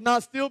Jordans would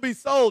not still be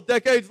sold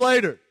decades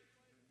later.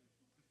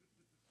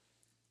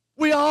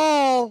 We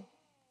all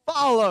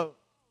follow.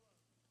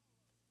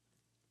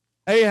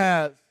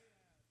 Ahaz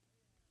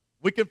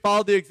We can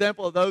follow the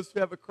example of those who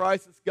have a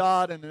crisis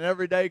God and an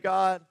everyday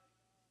God,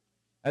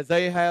 as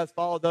Ahaz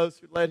followed those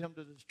who led him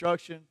to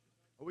destruction.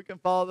 Or we can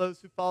follow those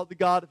who followed the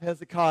God of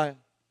Hezekiah.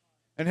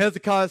 And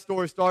Hezekiah's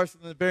story starts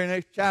in the very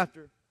next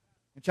chapter,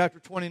 in chapter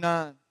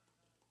 29.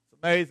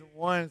 It's amazing.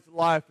 One's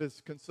life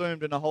is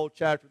consumed in a whole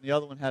chapter, and the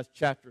other one has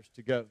chapters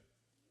to go.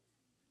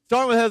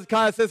 Starting with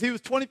Hezekiah, it says he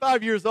was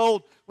 25 years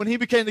old when he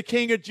became the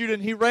king of Judah,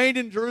 and he reigned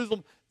in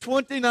Jerusalem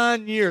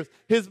 29 years.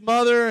 His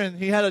mother, and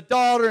he had a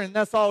daughter, and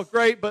that's all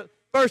great. But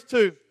verse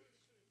 2,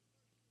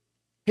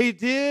 he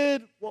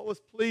did what was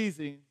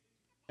pleasing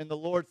in the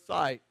Lord's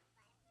sight,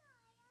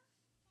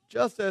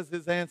 just as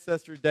his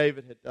ancestor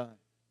David had done.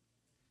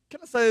 Can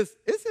I say this?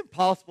 It's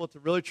impossible to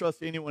really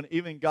trust anyone,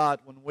 even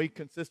God, when we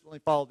consistently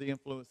follow the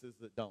influences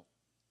that don't.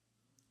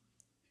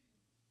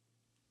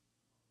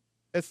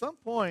 At some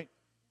point,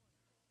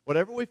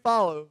 whatever we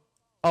follow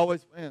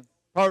always wins.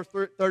 Proverbs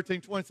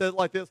 13:20 says it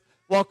like this: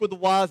 walk with the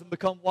wise and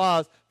become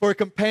wise, for a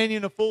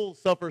companion of fools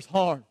suffers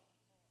harm.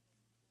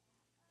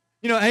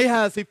 You know,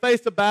 Ahaz, he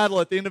faced a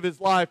battle at the end of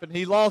his life, and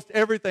he lost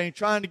everything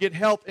trying to get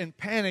help in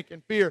panic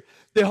and fear.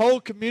 The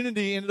whole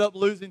community ended up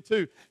losing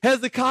too.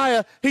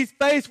 Hezekiah, he's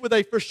faced with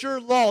a for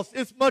sure loss.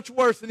 It's much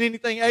worse than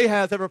anything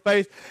Ahaz ever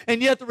faced. And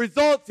yet the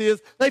result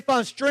is they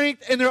find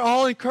strength, and they're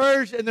all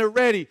encouraged, and they're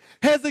ready.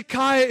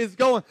 Hezekiah is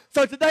going.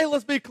 So today,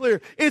 let's be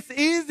clear. It's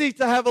easy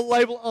to have a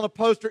label on a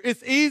poster.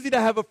 It's easy to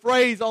have a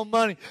phrase on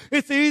money.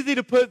 It's easy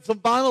to put some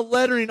vinyl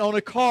lettering on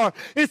a car.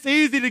 It's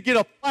easy to get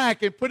a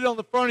plaque and put it on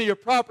the front of your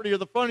property or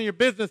the front of your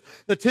business,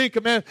 the 10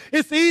 Commandments.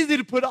 It's easy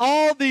to put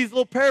all these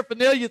little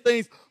paraphernalia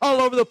things all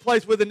over the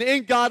place with an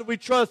 "In God We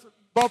Trust"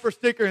 bumper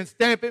sticker and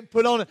stamp it and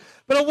put on it.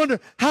 But I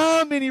wonder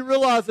how many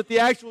realize that the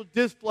actual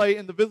display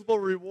and the visible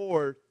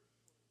reward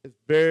is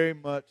very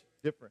much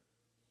different.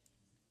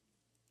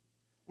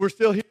 We're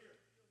still here,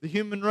 the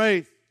human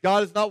race.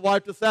 God has not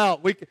wiped us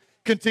out. We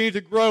continue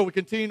to grow. We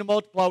continue to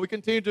multiply. We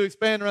continue to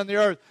expand around the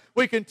earth.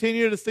 We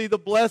continue to see the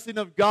blessing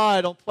of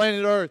God on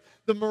planet Earth.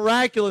 The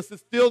miraculous is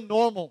still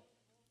normal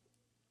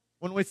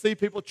when we see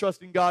people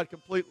trusting God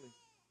completely.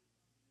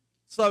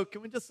 So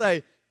can we just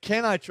say,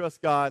 can I trust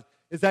God?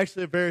 Is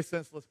actually a very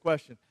senseless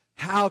question.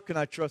 How can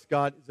I trust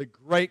God is a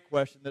great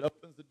question that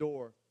opens the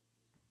door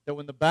that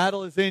when the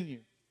battle is in you,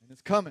 and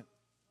it's coming,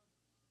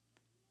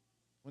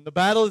 when the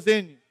battle is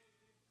in you,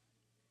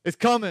 it's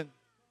coming.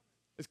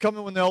 It's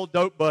coming when the old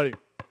dope buddy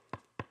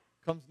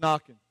comes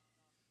knocking.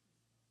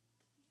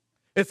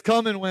 It's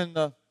coming when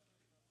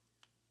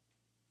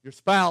your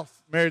spouse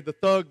married the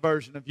thug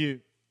version of you,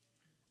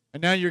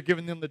 and now you're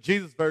giving them the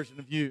Jesus version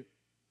of you.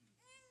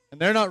 And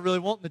they're not really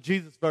wanting the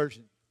Jesus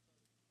version.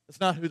 It's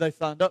not who they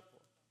signed up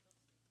for.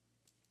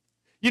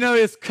 You know,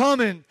 it's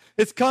coming.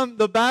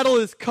 The battle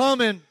is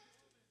coming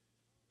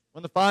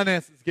when the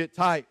finances get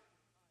tight.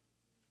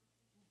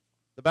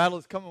 The battle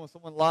is coming when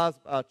someone lies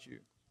about you,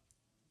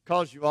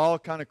 calls you all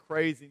kind of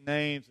crazy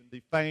names, and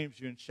defames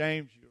you and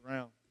shames you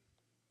around.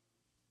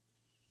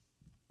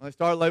 When they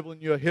start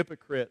labeling you a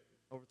hypocrite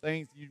over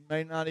things you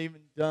may not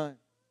even done.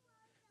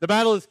 The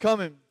battle is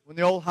coming when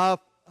the old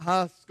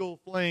high school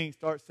fling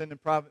starts sending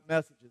private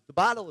messages. The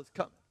battle is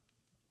coming.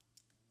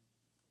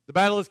 The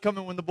battle is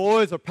coming when the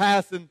boys are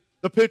passing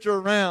the pitcher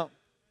around.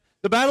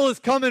 The battle is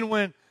coming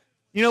when,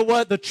 you know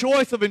what, the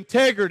choice of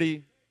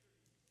integrity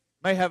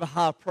may have a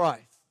high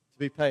price to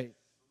be paid.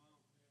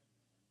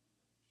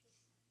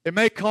 It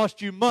may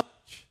cost you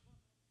much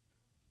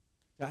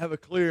to have a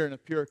clear and a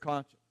pure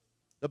conscience.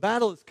 The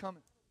battle is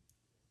coming.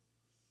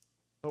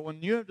 But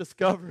when you have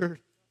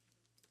discovered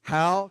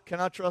how can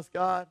I trust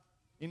God,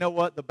 you know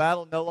what? The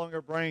battle no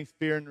longer brings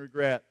fear and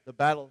regret. The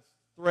battle's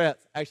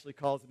threats actually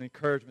cause an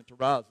encouragement to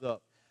rise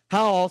up.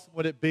 How awesome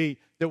would it be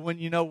that when,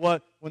 you know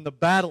what, when the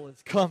battle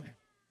is coming,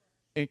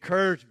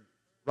 encouragement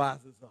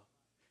rises up.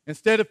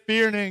 Instead of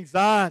fear and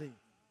anxiety,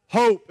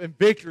 hope and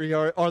victory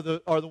are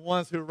the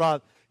ones who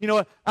rise. You know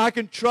what? I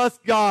can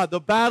trust God.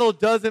 The battle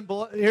doesn't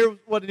belong. Here's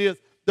what it is.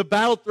 The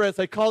battle threats,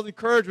 they cause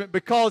encouragement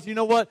because, you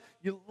know what?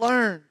 You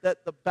learn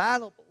that the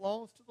battle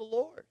belongs to the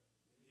Lord.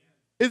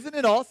 Isn't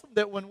it awesome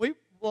that when we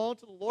belong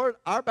to the Lord,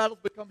 our battles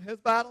become His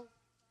battles?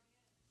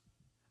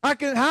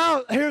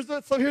 Here's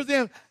the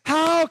end.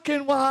 How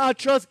can I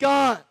trust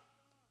God?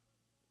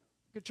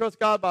 I can trust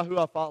God by who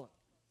I follow.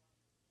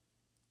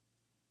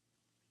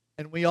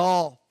 And we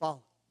all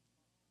follow.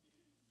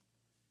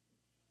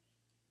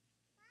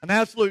 An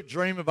absolute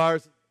dream of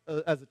ours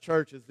as a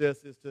church is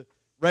to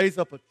raise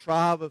up a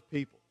tribe of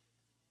people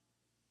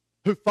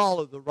who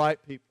follow the right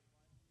people.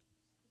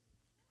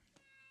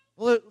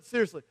 Well,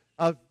 seriously,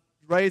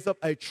 raise up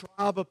a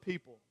tribe of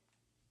people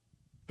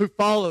who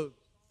follow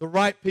the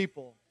right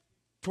people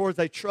towards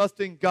a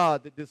trusting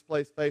God that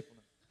displays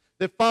faithfulness,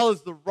 that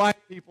follows the right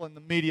people in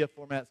the media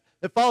formats,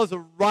 that follows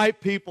the right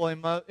people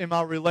in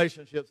my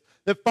relationships,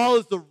 that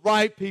follows the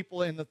right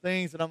people in the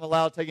things that I'm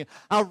allowed to take in.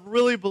 I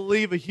really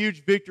believe a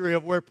huge victory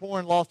of where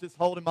porn lost its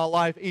hold in my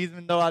life,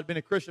 even though I'd been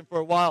a Christian for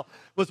a while,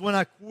 was when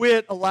I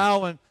quit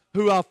allowing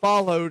who I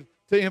followed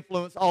to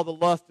influence all the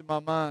lust in my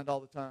mind all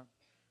the time.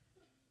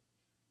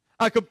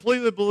 I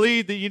completely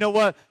believed that, you know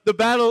what, the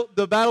battle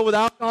with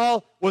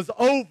alcohol was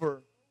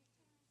over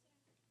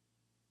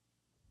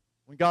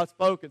when God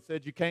spoke and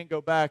said, you can't go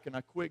back, and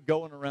I quit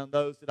going around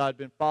those that I'd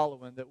been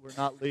following that were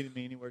not leading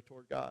me anywhere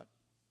toward God,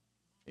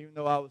 even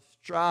though I was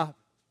striving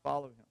to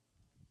follow Him.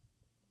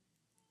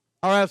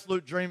 Our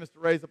absolute dream is to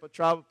raise up a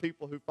tribe of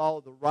people who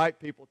follow the right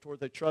people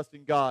towards a trust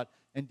in God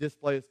and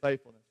display His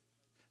faithfulness.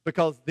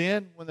 Because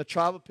then, when the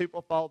tribe of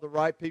people follow the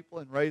right people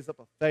and raise up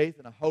a faith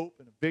and a hope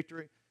and a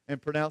victory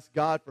and pronounce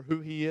God for who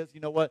He is, you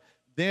know what?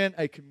 Then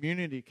a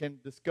community can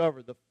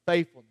discover the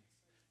faithfulness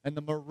and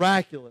the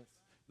miraculous,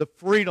 the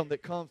freedom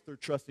that comes through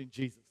trusting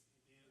Jesus.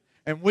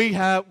 And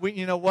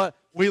you know what?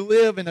 We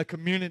live in a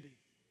community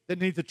that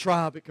needs a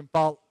tribe it can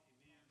follow.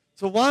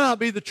 So why not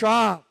be the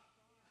tribe?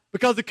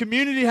 Because the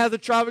community has a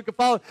tribe it can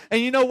follow.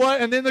 And you know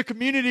what? And then the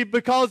community,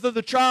 because of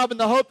the tribe and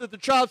the hope that the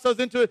tribe sows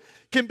into it,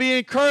 can be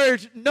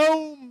encouraged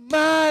no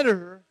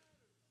matter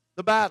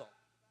the battle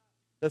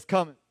that's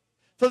coming.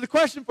 So the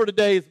question for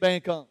today as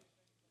band comes,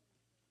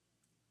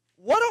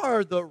 what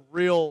are the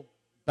real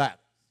battles?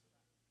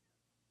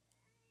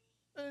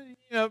 You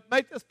know,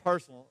 make this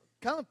personal.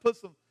 Kind of put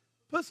some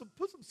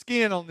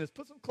skin on this.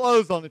 Put some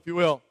clothes on, if you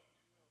will.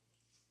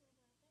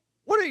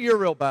 What are your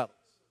real battles?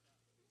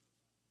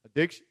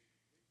 Addiction?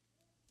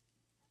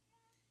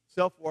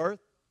 Self-worth?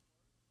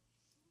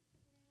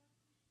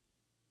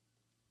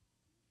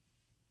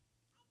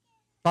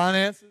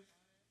 Finances?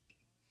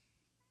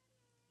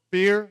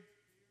 Fear?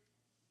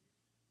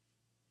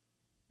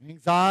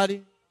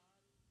 Anxiety?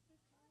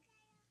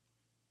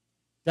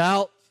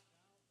 Doubt?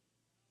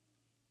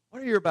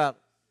 What are your battles?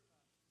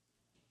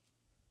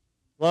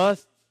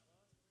 Lust?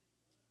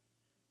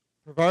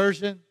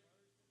 Perversion?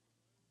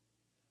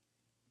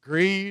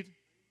 Greed?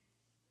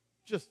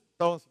 Just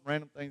throwing some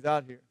random things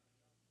out here.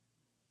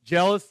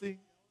 Jealousy,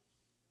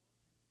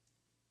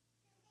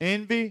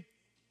 envy.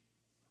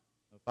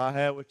 If I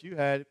had what you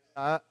had,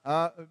 it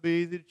would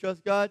be easy to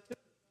trust God too.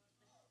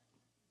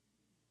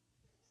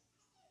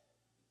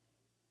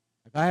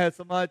 If I had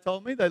somebody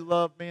told me they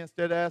loved me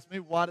instead of asking me,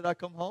 why did I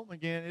come home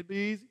again, it'd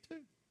be easy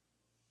too.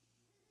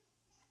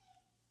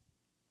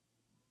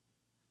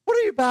 What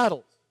are your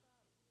battles?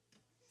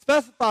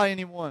 Specify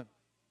anyone.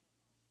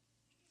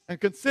 And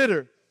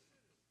consider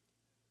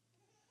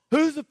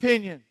whose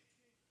opinion,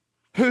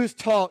 whose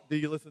talk do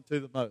you listen to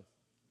the most?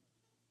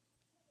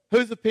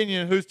 Whose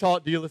opinion and whose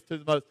talk do you listen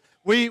to the most?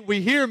 We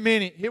hear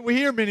many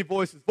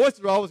voices. Voices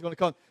are always going to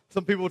come.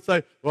 Some people would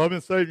say, well, I've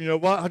been saved, you know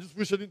what? I just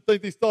wish I didn't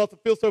think these thoughts. I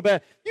feel so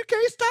bad. You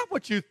can't stop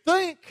what you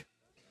think.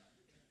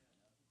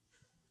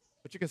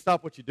 But you can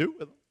stop what you do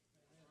with them.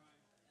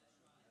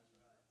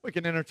 We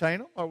can entertain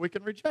them or we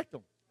can reject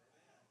them.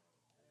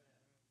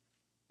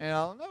 And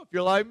I don't know, if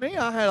you're like me,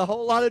 I had a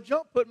whole lot of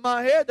junk put in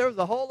my head. There was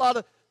a whole lot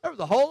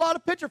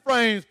of picture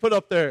frames put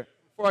up there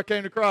before I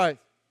came to Christ.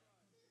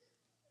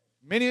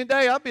 Many a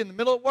day, I'd be in the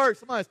middle of work,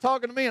 somebody's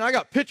talking to me, and I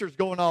got pictures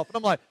going off. And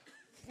I'm like,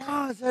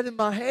 why is that in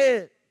my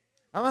head?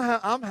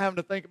 I'm having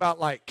to think about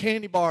like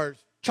candy bars,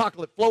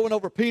 chocolate flowing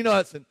over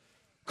peanuts, and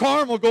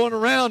caramel going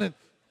around, and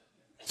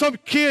some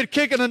kid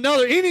kicking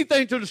another,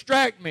 anything to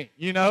distract me.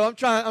 You know,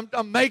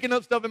 I'm making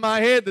up stuff in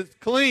my head that's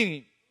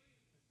clean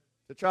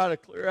to try to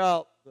clear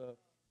out the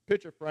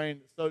picture frame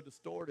that's so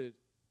distorted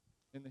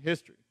in the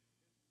history.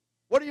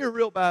 What are your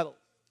real battles?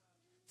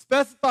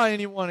 Specify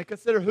anyone and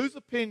consider whose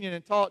opinion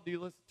and talk do you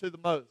listen to the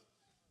most.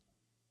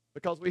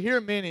 Because we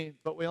hear many,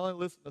 but we only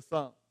listen to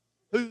some.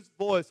 Whose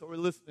voice are we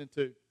listening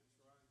to?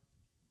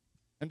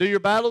 And do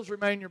your battles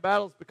remain your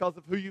battles because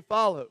of who you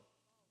follow?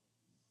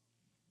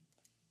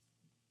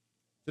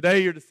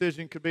 Today your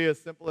decision could be as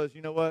simple as,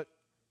 you know what?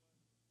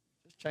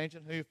 Just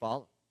changing who you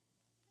follow.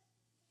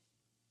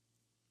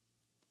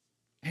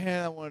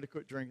 Man, I wanted to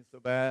quit drinking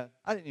so bad.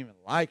 I didn't even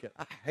like it.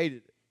 I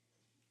hated it.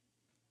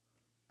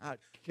 I'd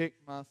kick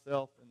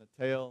myself in the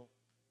tail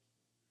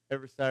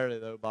every Saturday,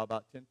 though. By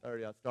about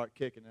 10:30, I'd start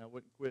kicking, and I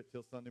wouldn't quit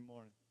till Sunday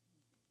morning.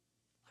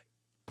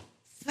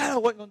 Said I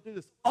wasn't going to do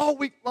this all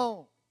week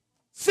long.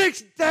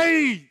 6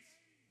 days.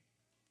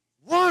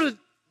 Why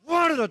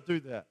did I do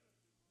that?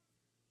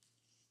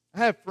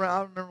 I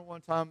remember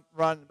one time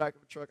riding in the back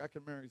of a truck. I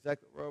can remember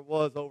exactly where I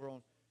was over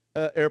on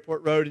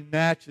Airport Road in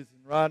Natchez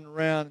and riding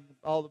around, and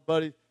all the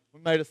buddies. We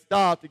made a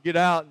stop to get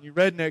out, and you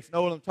rednecks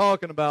know what I'm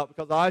talking about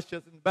because the ice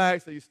chest's in the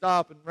back, so you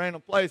stop in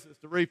random places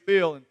to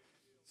refill. And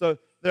so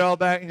they're all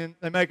back, and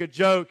they make a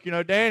joke, you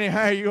know, Danny,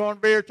 hey, you want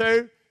a beer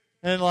too?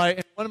 And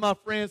like one of my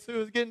friends who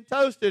was getting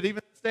toasted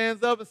even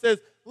stands up and says,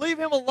 leave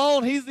him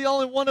alone. He's the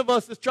only one of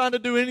us that's trying to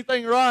do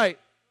anything right.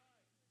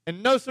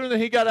 And no sooner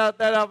than he got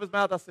that out of his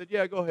mouth, I said,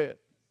 yeah, go ahead.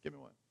 Give me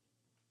one.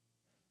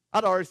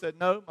 I'd already said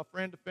no. My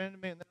friend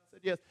defended me, and then I said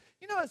yes.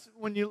 You know, it's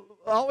when you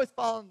always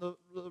following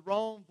the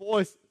wrong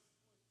voices,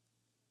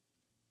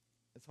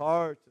 it's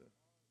hard to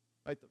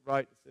make the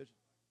right decision.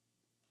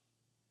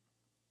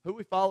 Who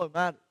we follow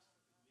matters.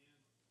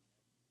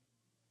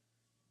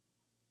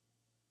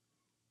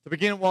 To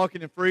begin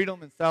walking in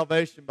freedom and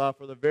salvation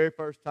for the very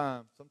first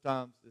time,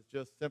 sometimes it's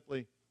just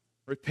simply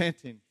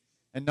repenting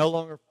and no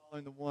longer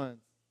following the ones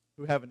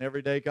who have an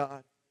everyday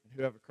God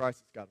Whoever Christ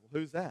is God.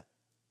 Well, who's that?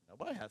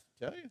 Nobody has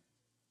to tell you.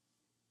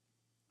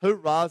 Who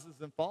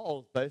rises and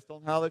falls based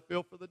on how they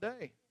feel for the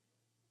day?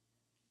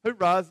 Who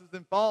rises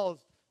and falls?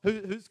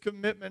 Whose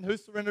commitment,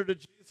 whose surrender to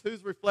Jesus,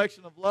 whose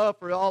reflection of love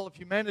for all of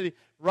humanity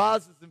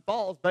rises and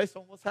falls based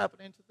on what's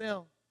happening to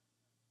them?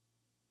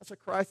 That's a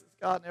crisis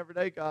God and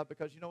everyday God,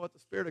 because you know what? The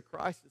Spirit of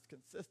Christ is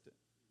consistent.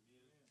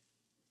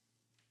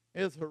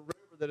 It is a river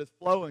that is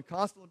flowing,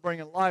 constantly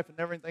bringing life and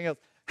everything else.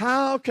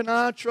 How can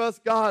I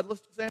trust God?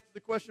 Let's just answer the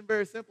question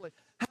very simply.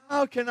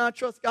 How can I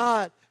trust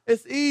God?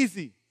 It's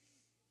easy.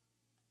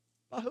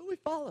 By who we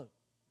follow.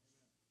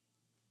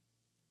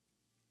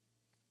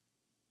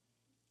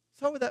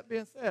 So with that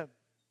being said,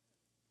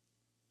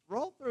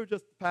 roll through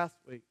just the past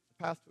week.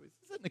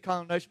 This isn't the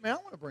condemnation. Man, I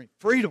want to bring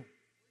freedom.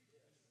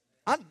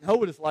 I know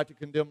what it's like to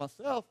condemn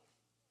myself.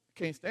 I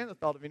can't stand the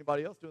thought of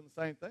anybody else doing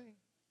the same thing.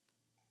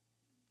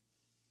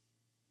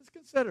 Just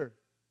consider.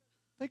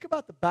 Think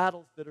about the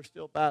battles that are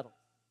still battles.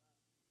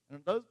 And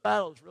those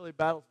battles really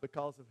battles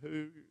because of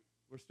who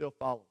we're still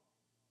following.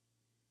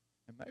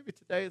 And maybe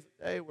today is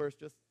a day where it's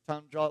just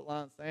time to draw that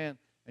line in the sand,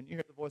 and you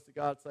hear the voice of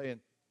God saying,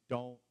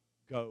 don't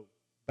go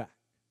back.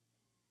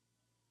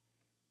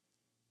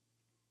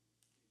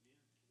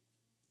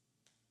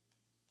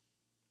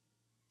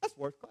 That's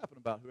worth clapping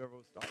about, whoever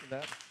was starting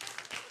that.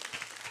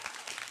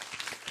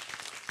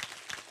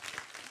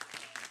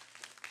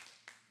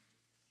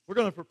 We're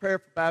going to prepare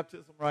for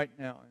baptism right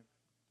now. And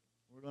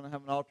we're going to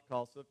have an altar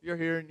call. So if you're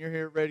here and you're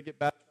here ready to get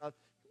baptized,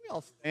 can we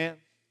all stand?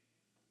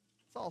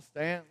 Let's all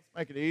stand.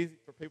 Let's make it easy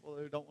for people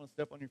who don't want to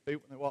step on your feet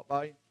when they walk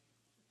by you.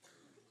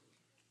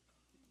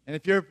 And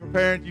if you're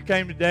preparing, you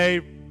came today,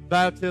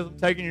 baptism,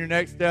 taking your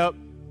next step,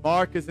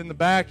 Mark is in the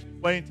back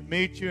waiting to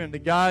meet you and to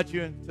guide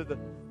you into the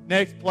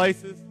next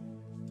places.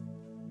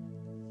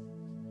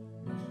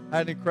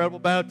 Had an incredible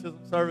baptism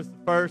service.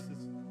 The first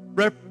is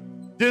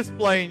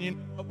displaying, you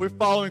know, we're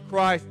following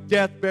Christ,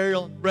 death,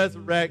 burial, and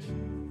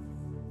resurrection.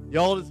 The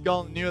old is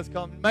gone, the new is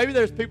coming. Maybe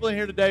there's people in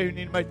here today who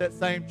need to make that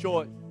same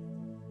choice.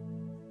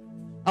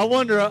 I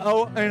wonder,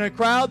 in a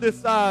crowd this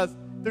size,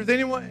 if there's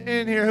anyone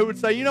in here who would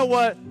say, you know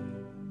what,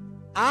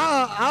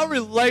 I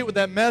relate with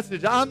that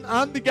message.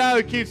 I'm the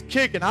guy who keeps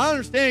kicking. I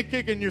understand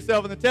kicking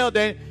yourself in the tail,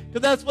 Danny,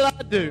 because that's what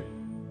I do.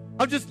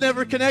 I've just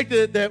never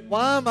connected that.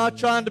 Why am I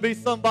trying to be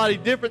somebody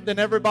different than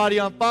everybody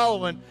I'm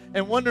following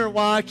and wondering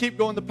why I keep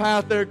going the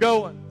path they're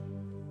going?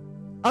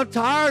 I'm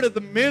tired of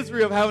the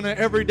misery of having an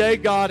everyday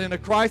God and a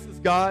crisis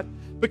God,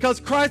 because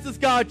crisis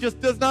God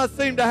just does not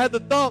seem to have the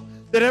thump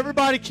that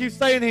everybody keeps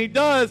saying he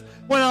does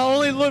when I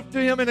only look to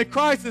him in a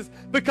crisis,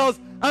 because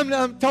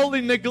I'm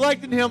totally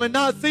neglecting him and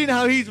not seeing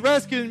how he's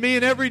rescuing me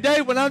in every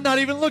day when I'm not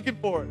even looking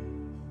for it.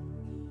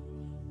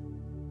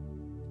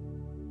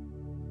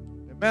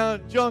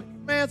 Man, junk,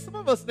 man, some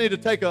of us need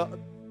to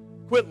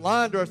quit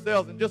lying to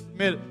ourselves and just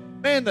admit it.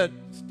 Man, the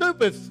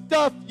stupid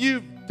stuff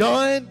you've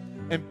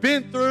done and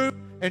been through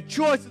and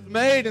choices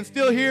made and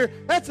still here,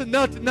 that's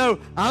enough to know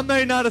I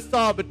may not have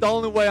saw it, but the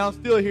only way I'm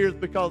still here is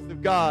because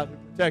of God who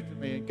protected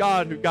me and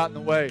God who got in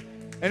the way.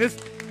 And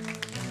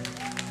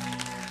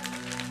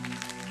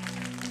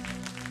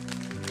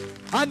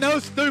I know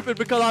stupid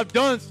because I've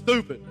done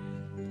stupid.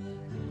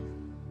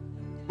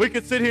 We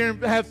could sit here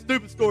and have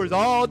stupid stories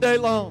all day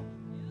long.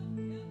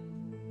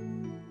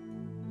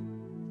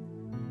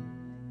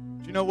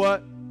 But you know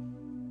what?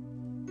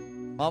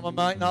 Mama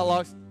might not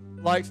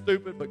like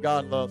stupid, but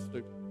God loves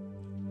stupid.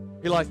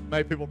 He likes to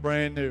make people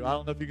brand new. I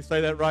don't know if you can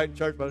say that right in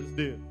church, but I just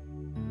did.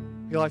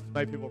 He likes to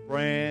make people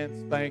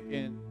brand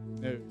spanking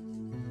new.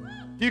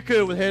 If you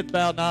could, with heads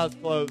bowed and eyes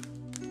closed,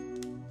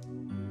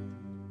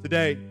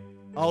 today,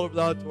 all over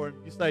the auditorium,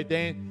 you say,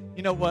 Dan,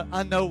 you know what?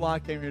 I know why I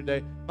came here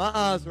today. My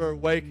eyes are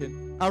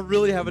awakened. I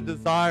really have a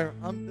desire.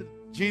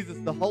 Jesus,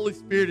 the Holy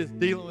Spirit is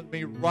dealing with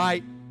me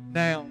right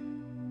now.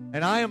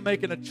 And I am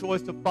making a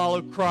choice to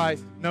follow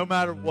Christ no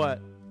matter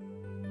what.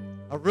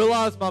 I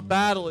realize my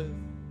battle is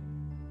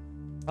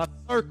my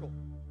circle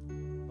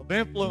of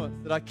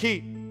influence that I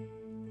keep.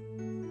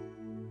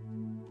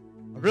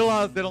 I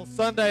realize that on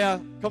Sunday I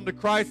come to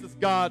Christ as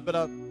God, but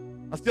I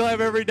still have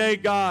everyday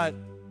God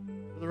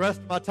for the rest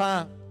of my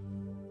time.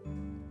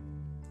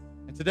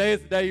 And today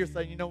is the day you're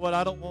saying, you know what,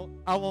 I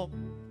want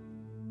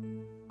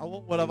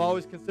what I've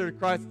always considered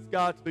Christ as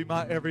God to be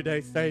my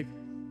everyday Savior.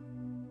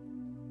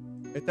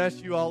 If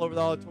that's you all over the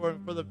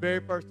auditorium for the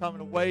very first time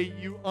in a way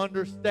you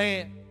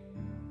understand,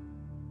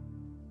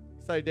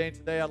 say, Dan,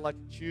 today I'd like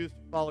to choose to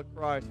follow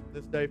Christ from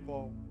this day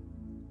forward.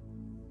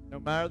 No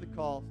matter the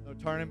cost, no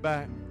turning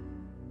back,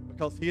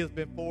 because he has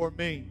been for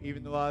me,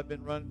 even though I've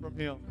been running from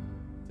him.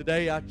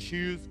 Today I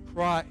choose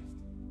Christ.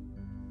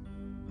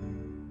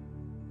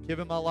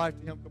 Giving my life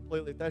to him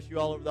completely. If that's you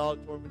all over the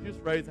auditorium, would you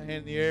just raise a hand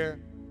in the air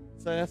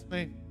and say, that's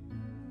me.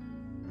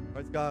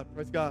 Praise God,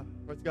 praise God,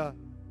 praise God.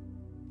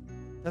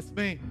 That's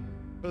me.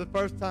 For the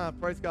first time,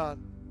 praise God,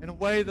 in a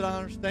way that I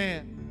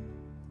understand.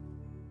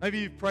 Maybe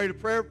you've prayed a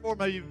prayer before,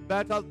 maybe you've been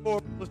baptized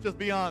before. Let's just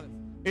be honest.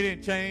 It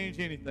didn't change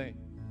anything.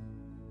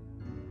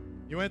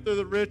 You went through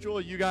the ritual,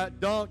 you got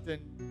dunked,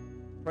 and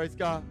praise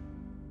God.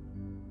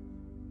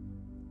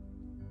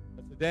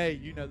 But today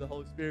you know the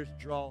Holy Spirit's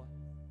drawing.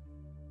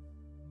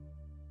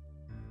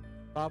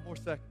 5 more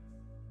seconds.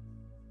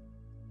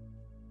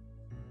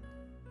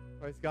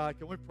 Praise God.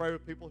 Can we pray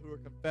with people who are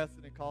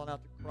confessing and calling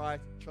out to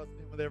Christ and trusting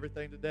Him with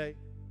everything today?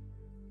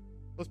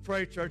 Let's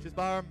pray, church. It's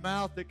by our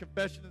mouth that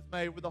confession is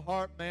made. With the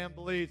heart, man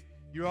believes.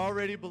 You're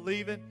already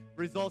believing,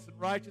 results in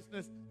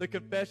righteousness. The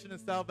confession is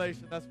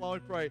salvation. That's why we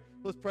pray.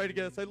 Let's pray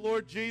together. Say,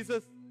 Lord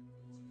Jesus,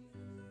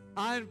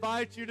 I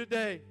invite you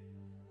today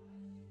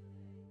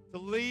to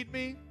lead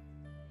me,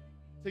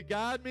 to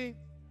guide me.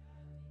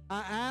 I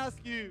ask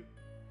you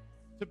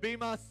to be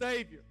my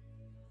Savior,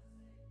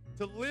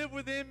 to live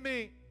within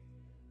me,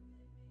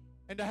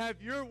 and to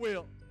have your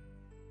will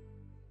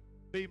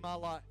be my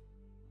life.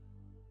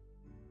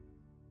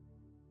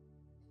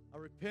 I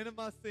repent of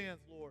my sins,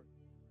 Lord.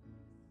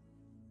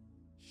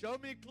 Show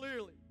me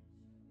clearly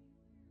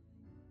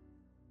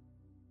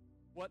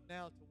what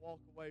now to walk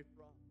away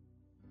from.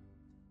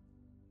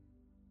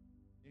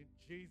 In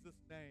Jesus'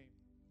 name.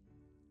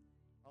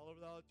 All over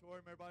the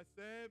auditorium, everybody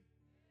said,